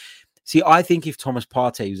exposed. See, I think if Thomas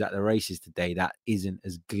Partey was at the races today, that isn't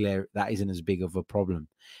as big of a problem,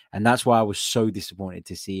 and that's why I was so disappointed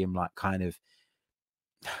to see him like kind of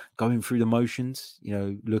going through the motions, you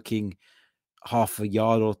know, looking half a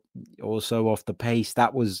yard or so off the pace.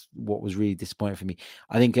 That was what was really disappointing for me.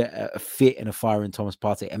 I think a fit and a fire in Thomas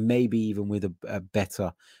Partey, and maybe even with a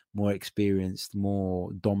better, more experienced,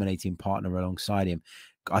 more dominating partner alongside him,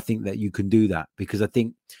 I think that you can do that, because I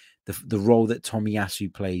think the role that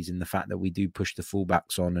Tomiyasu plays, in the fact that we do push the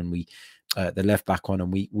fullbacks on and we the left back on,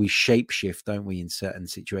 and we shape shift, don't we, in certain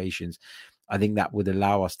situations, I think that would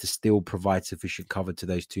allow us to still provide sufficient cover to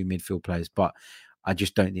those two midfield players. But I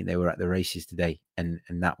just don't think they were at the races today, and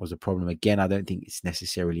that was a problem. Again, I don't think it's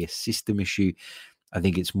necessarily a system issue. I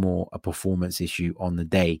think it's more a performance issue on the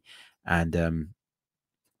day, and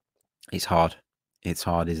it's hard. It's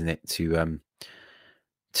hard, isn't it,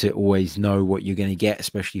 to always know what you're going to get,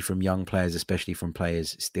 especially from young players, especially from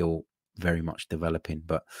players still very much developing.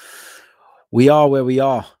 But we are where we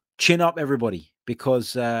are. Chin up, everybody,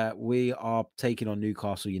 because we are taking on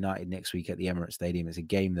Newcastle United next week at the Emirates Stadium. It's a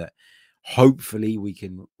game that hopefully we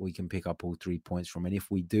can pick up all 3 points from, and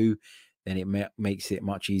if we do, then it makes it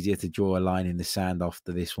much easier to draw a line in the sand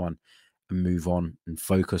after this one and move on and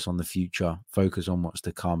focus on the future, focus on what's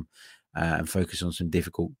to come, and focus on some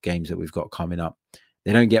difficult games that we've got coming up.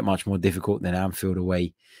 They don't get much more difficult than Anfield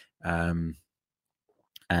away, and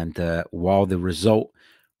while the result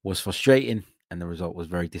was frustrating and the result was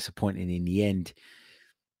very disappointing in the end,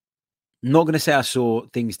 I'm not going to say I saw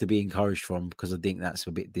things to be encouraged from, because I think that's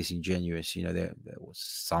a bit disingenuous. You know, there was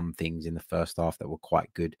some things in the first half that were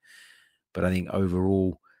quite good, but I think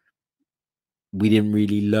overall we didn't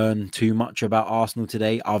really learn too much about Arsenal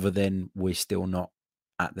today, other than we're still not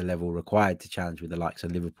at the level required to challenge with the likes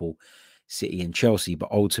of Liverpool, City and Chelsea.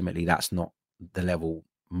 But ultimately, that's not the level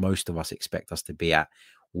most of us expect us to be at.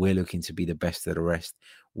 We're looking to be the best of the rest.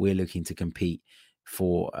 We're looking to compete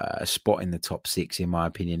for a spot in the top 6, in my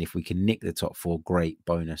opinion. If we can nick the top 4, great,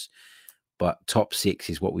 bonus. But top 6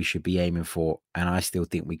 is what we should be aiming for. And I still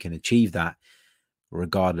think we can achieve that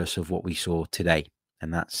regardless of what we saw today.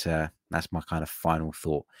 And that's my kind of final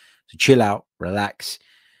thought. So chill out, relax,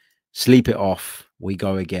 sleep it off. We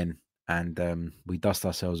go again, and we dust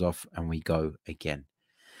ourselves off and we go again.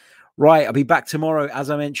 Right, I'll be back tomorrow, as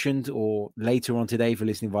I mentioned, or later on today for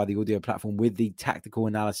listening via the audio platform, with the Tactical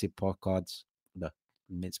Analysis podcast.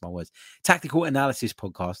 Mince my words. Tactical Analysis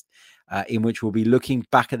podcast, in which we'll be looking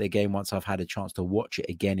back at the game once I've had a chance to watch it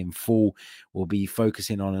again in full. We'll be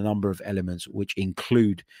focusing on a number of elements, which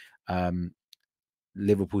include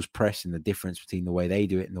Liverpool's press and the difference between the way they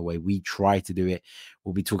do it and the way we try to do it.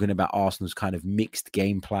 We'll be talking about Arsenal's kind of mixed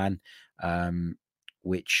game plan,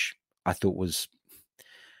 which I thought was,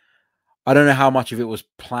 I don't know how much of it was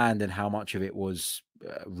planned and how much of it was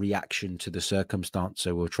reaction to the circumstance.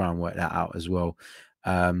 So we'll try and work that out as well.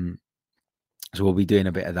 So we'll be doing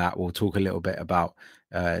a bit of that. We'll talk a little bit about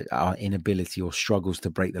our inability or struggles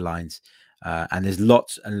to break the lines. And there's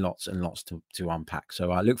lots and lots and lots to unpack.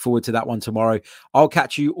 So I look forward to that one tomorrow. I'll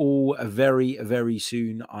catch you all very, very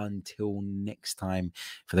soon. Until next time,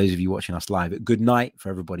 for those of you watching us live, good night. For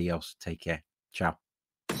everybody else, take care. Ciao.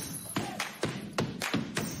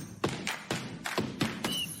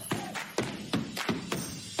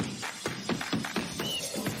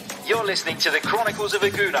 You're listening to the Chronicles of a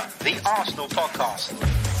Gooner, the Arsenal podcast.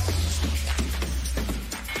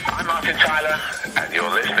 I'm Martin Tyler, and you're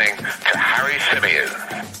listening to Harry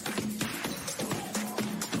Symeou.